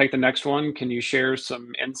 I can take the next one. Can you share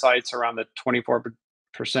some insights around the 24%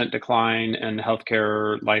 decline in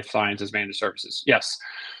healthcare life sciences managed services? Yes.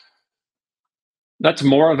 That's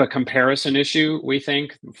more of a comparison issue. We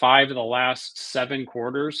think 5 of the last 7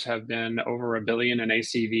 quarters have been over $1 billion in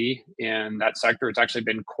ACV in that sector. It's actually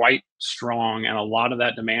been quite strong, and a lot of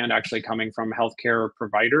that demand actually coming from healthcare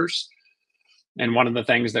providers. And one of the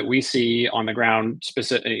things that we see on the ground,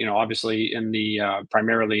 obviously in the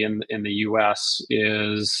primarily in the U.S.,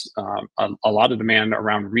 is a lot of demand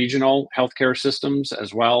around regional healthcare systems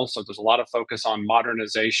as well. So there's a lot of focus on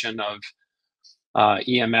modernization of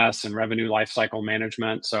EMS and revenue lifecycle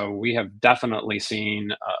management. So we have definitely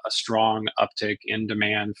seen a strong uptick in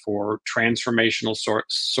demand for transformational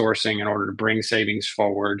sourcing in order to bring savings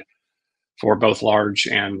forward for both large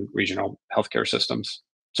and regional healthcare systems.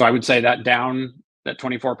 So I would say that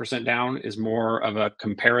 24% down is more of a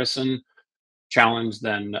comparison challenge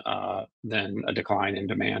than a decline in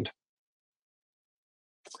demand.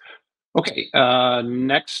 Okay,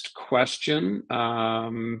 next question.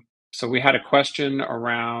 So we had a question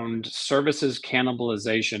around services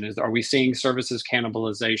cannibalization. Are we seeing services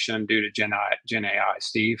cannibalization due to Gen AI?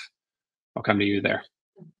 Steve, I'll come to you there.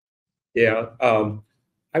 Yeah,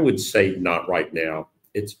 I would say not right now.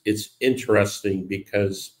 It's interesting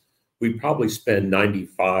because we probably spend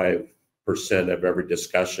 95% of every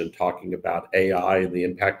discussion talking about AI and the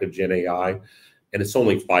impact of Gen AI, and it's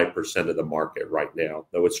only 5% of the market right now,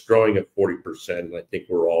 though it's growing at 40%, and I think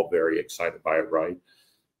we're all very excited by it, right?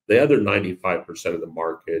 The other 95% of the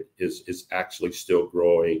market is actually still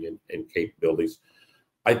growing in capabilities.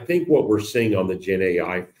 I think what we're seeing on the Gen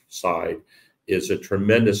AI side is a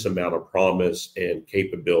tremendous amount of promise and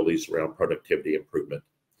capabilities around productivity improvement.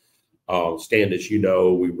 Stan, as you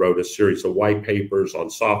know, we wrote a series of white papers on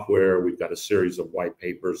software. We've got a series of white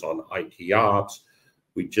papers on IT ops.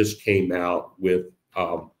 We just came out with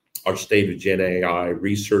our State of Gen AI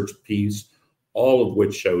research piece, all of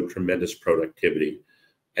which showed tremendous productivity.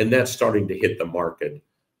 And that's starting to hit the market.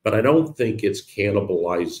 But I don't think it's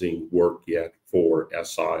cannibalizing work yet for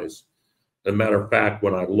SIs. As a matter of fact,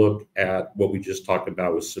 when I look at what we just talked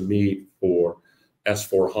about with Sumit for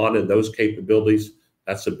S/4HANA and those capabilities,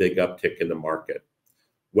 that's a big uptick in the market.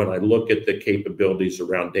 When I look at the capabilities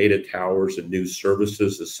around data towers and new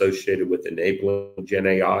services associated with enabling Gen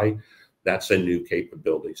AI, that's a new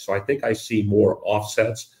capability. So I think I see more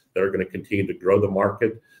offsets that are going to continue to grow the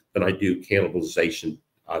market than I do cannibalization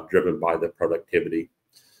driven by the productivity.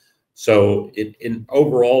 So in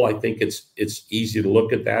overall, I think it's easy to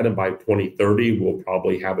look at that. And by 2030, we'll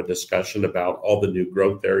probably have a discussion about all the new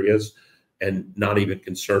growth areas and not even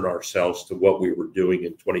concern ourselves to what we were doing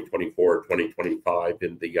in 2024 or 2025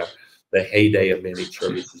 in the heyday of managed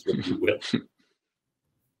services, if you will.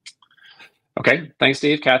 Okay, thanks,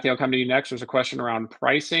 Steve. Kathy, I'll come to you next. There's a question around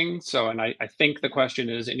pricing. So, and I think the question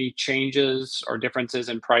is any changes or differences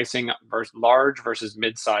in pricing versus large versus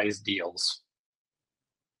mid-sized deals?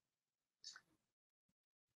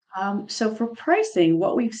 So for pricing,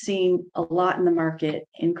 what we've seen a lot in the market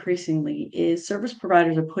increasingly is service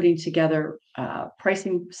providers are putting together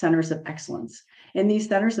pricing centers of excellence. And these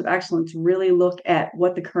centers of excellence really look at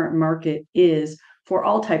what the current market is for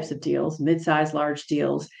all types of deals, mid-sized, large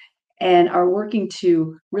deals, and are working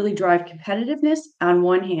to really drive competitiveness on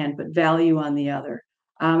one hand, but value on the other.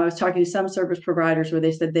 I was talking to some service providers where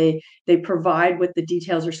they said they provide what the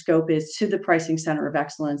details or scope is to the pricing center of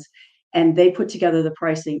excellence, and they put together the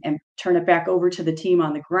pricing and turn it back over to the team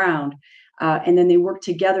on the ground. And then they work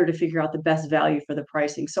together to figure out the best value for the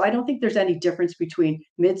pricing. So I don't think there's any difference between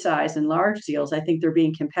mid-size and large deals. I think they're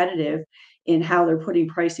being competitive in how they're putting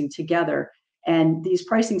pricing together. And these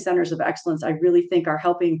pricing centers of excellence, I really think, are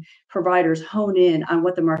helping providers hone in on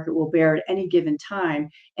what the market will bear at any given time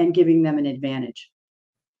and giving them an advantage.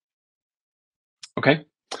 Okay.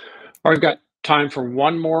 All right, we've got time for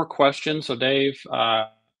one more question. So Dave,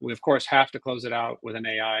 we of course have to close it out with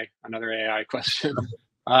another AI question.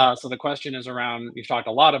 So the question is around, you've talked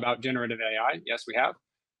a lot about generative AI. Yes, we have.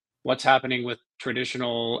 What's happening with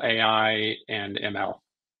traditional AI and ML?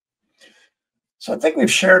 So I think we've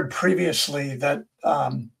shared previously that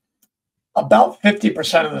about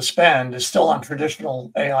 50% of the spend is still on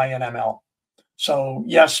traditional AI and ML. So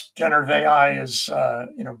yes, generative AI is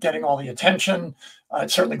getting all the attention.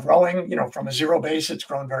 It's certainly growing. From a zero base, it's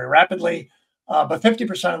grown very rapidly. But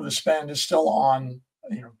 50% of the spend is still on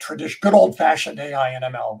good old-fashioned AI and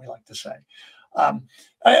ML, we like to say.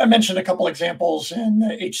 I mentioned a couple examples in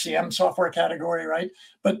the HCM software category, right?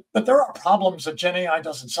 But there are problems that Gen AI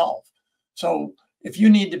doesn't solve. So if you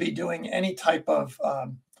need to be doing any type of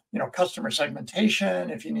customer segmentation,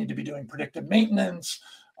 if you need to be doing predictive maintenance,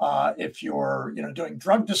 if you're doing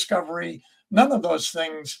drug discovery, none of those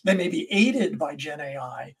things, they may be aided by Gen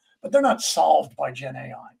AI, but they're not solved by Gen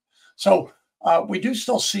AI. So we do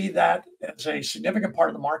still see that as a significant part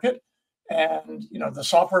of the market. And the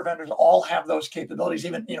software vendors all have those capabilities.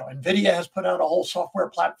 Even NVIDIA has put out a whole software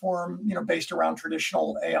platform based around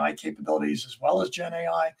traditional AI capabilities as well as Gen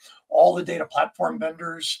AI. All the data platform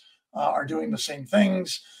vendors are doing the same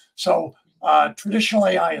things. So traditional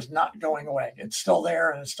AI is not going away. It's still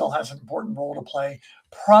there, and it still has an important role to play,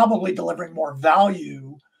 probably delivering more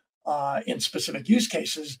value in specific use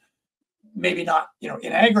cases. Maybe not,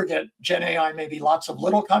 in aggregate, Gen AI may be lots of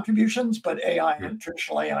little contributions, but AI and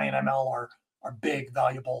traditional AI and ML are big,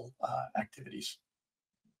 valuable activities.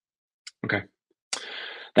 Okay.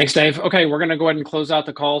 Thanks, Dave. Okay, we're going to go ahead and close out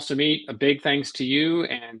the call. Sumeet, a big thanks to you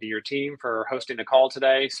and to your team for hosting the call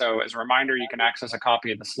today. So as a reminder, you can access a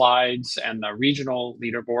copy of the slides and the regional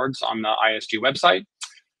leaderboards on the ISG website.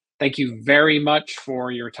 Thank you very much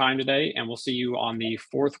for your time today, and we'll see you on the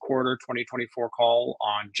fourth quarter 2024 call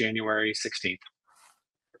on January 16th.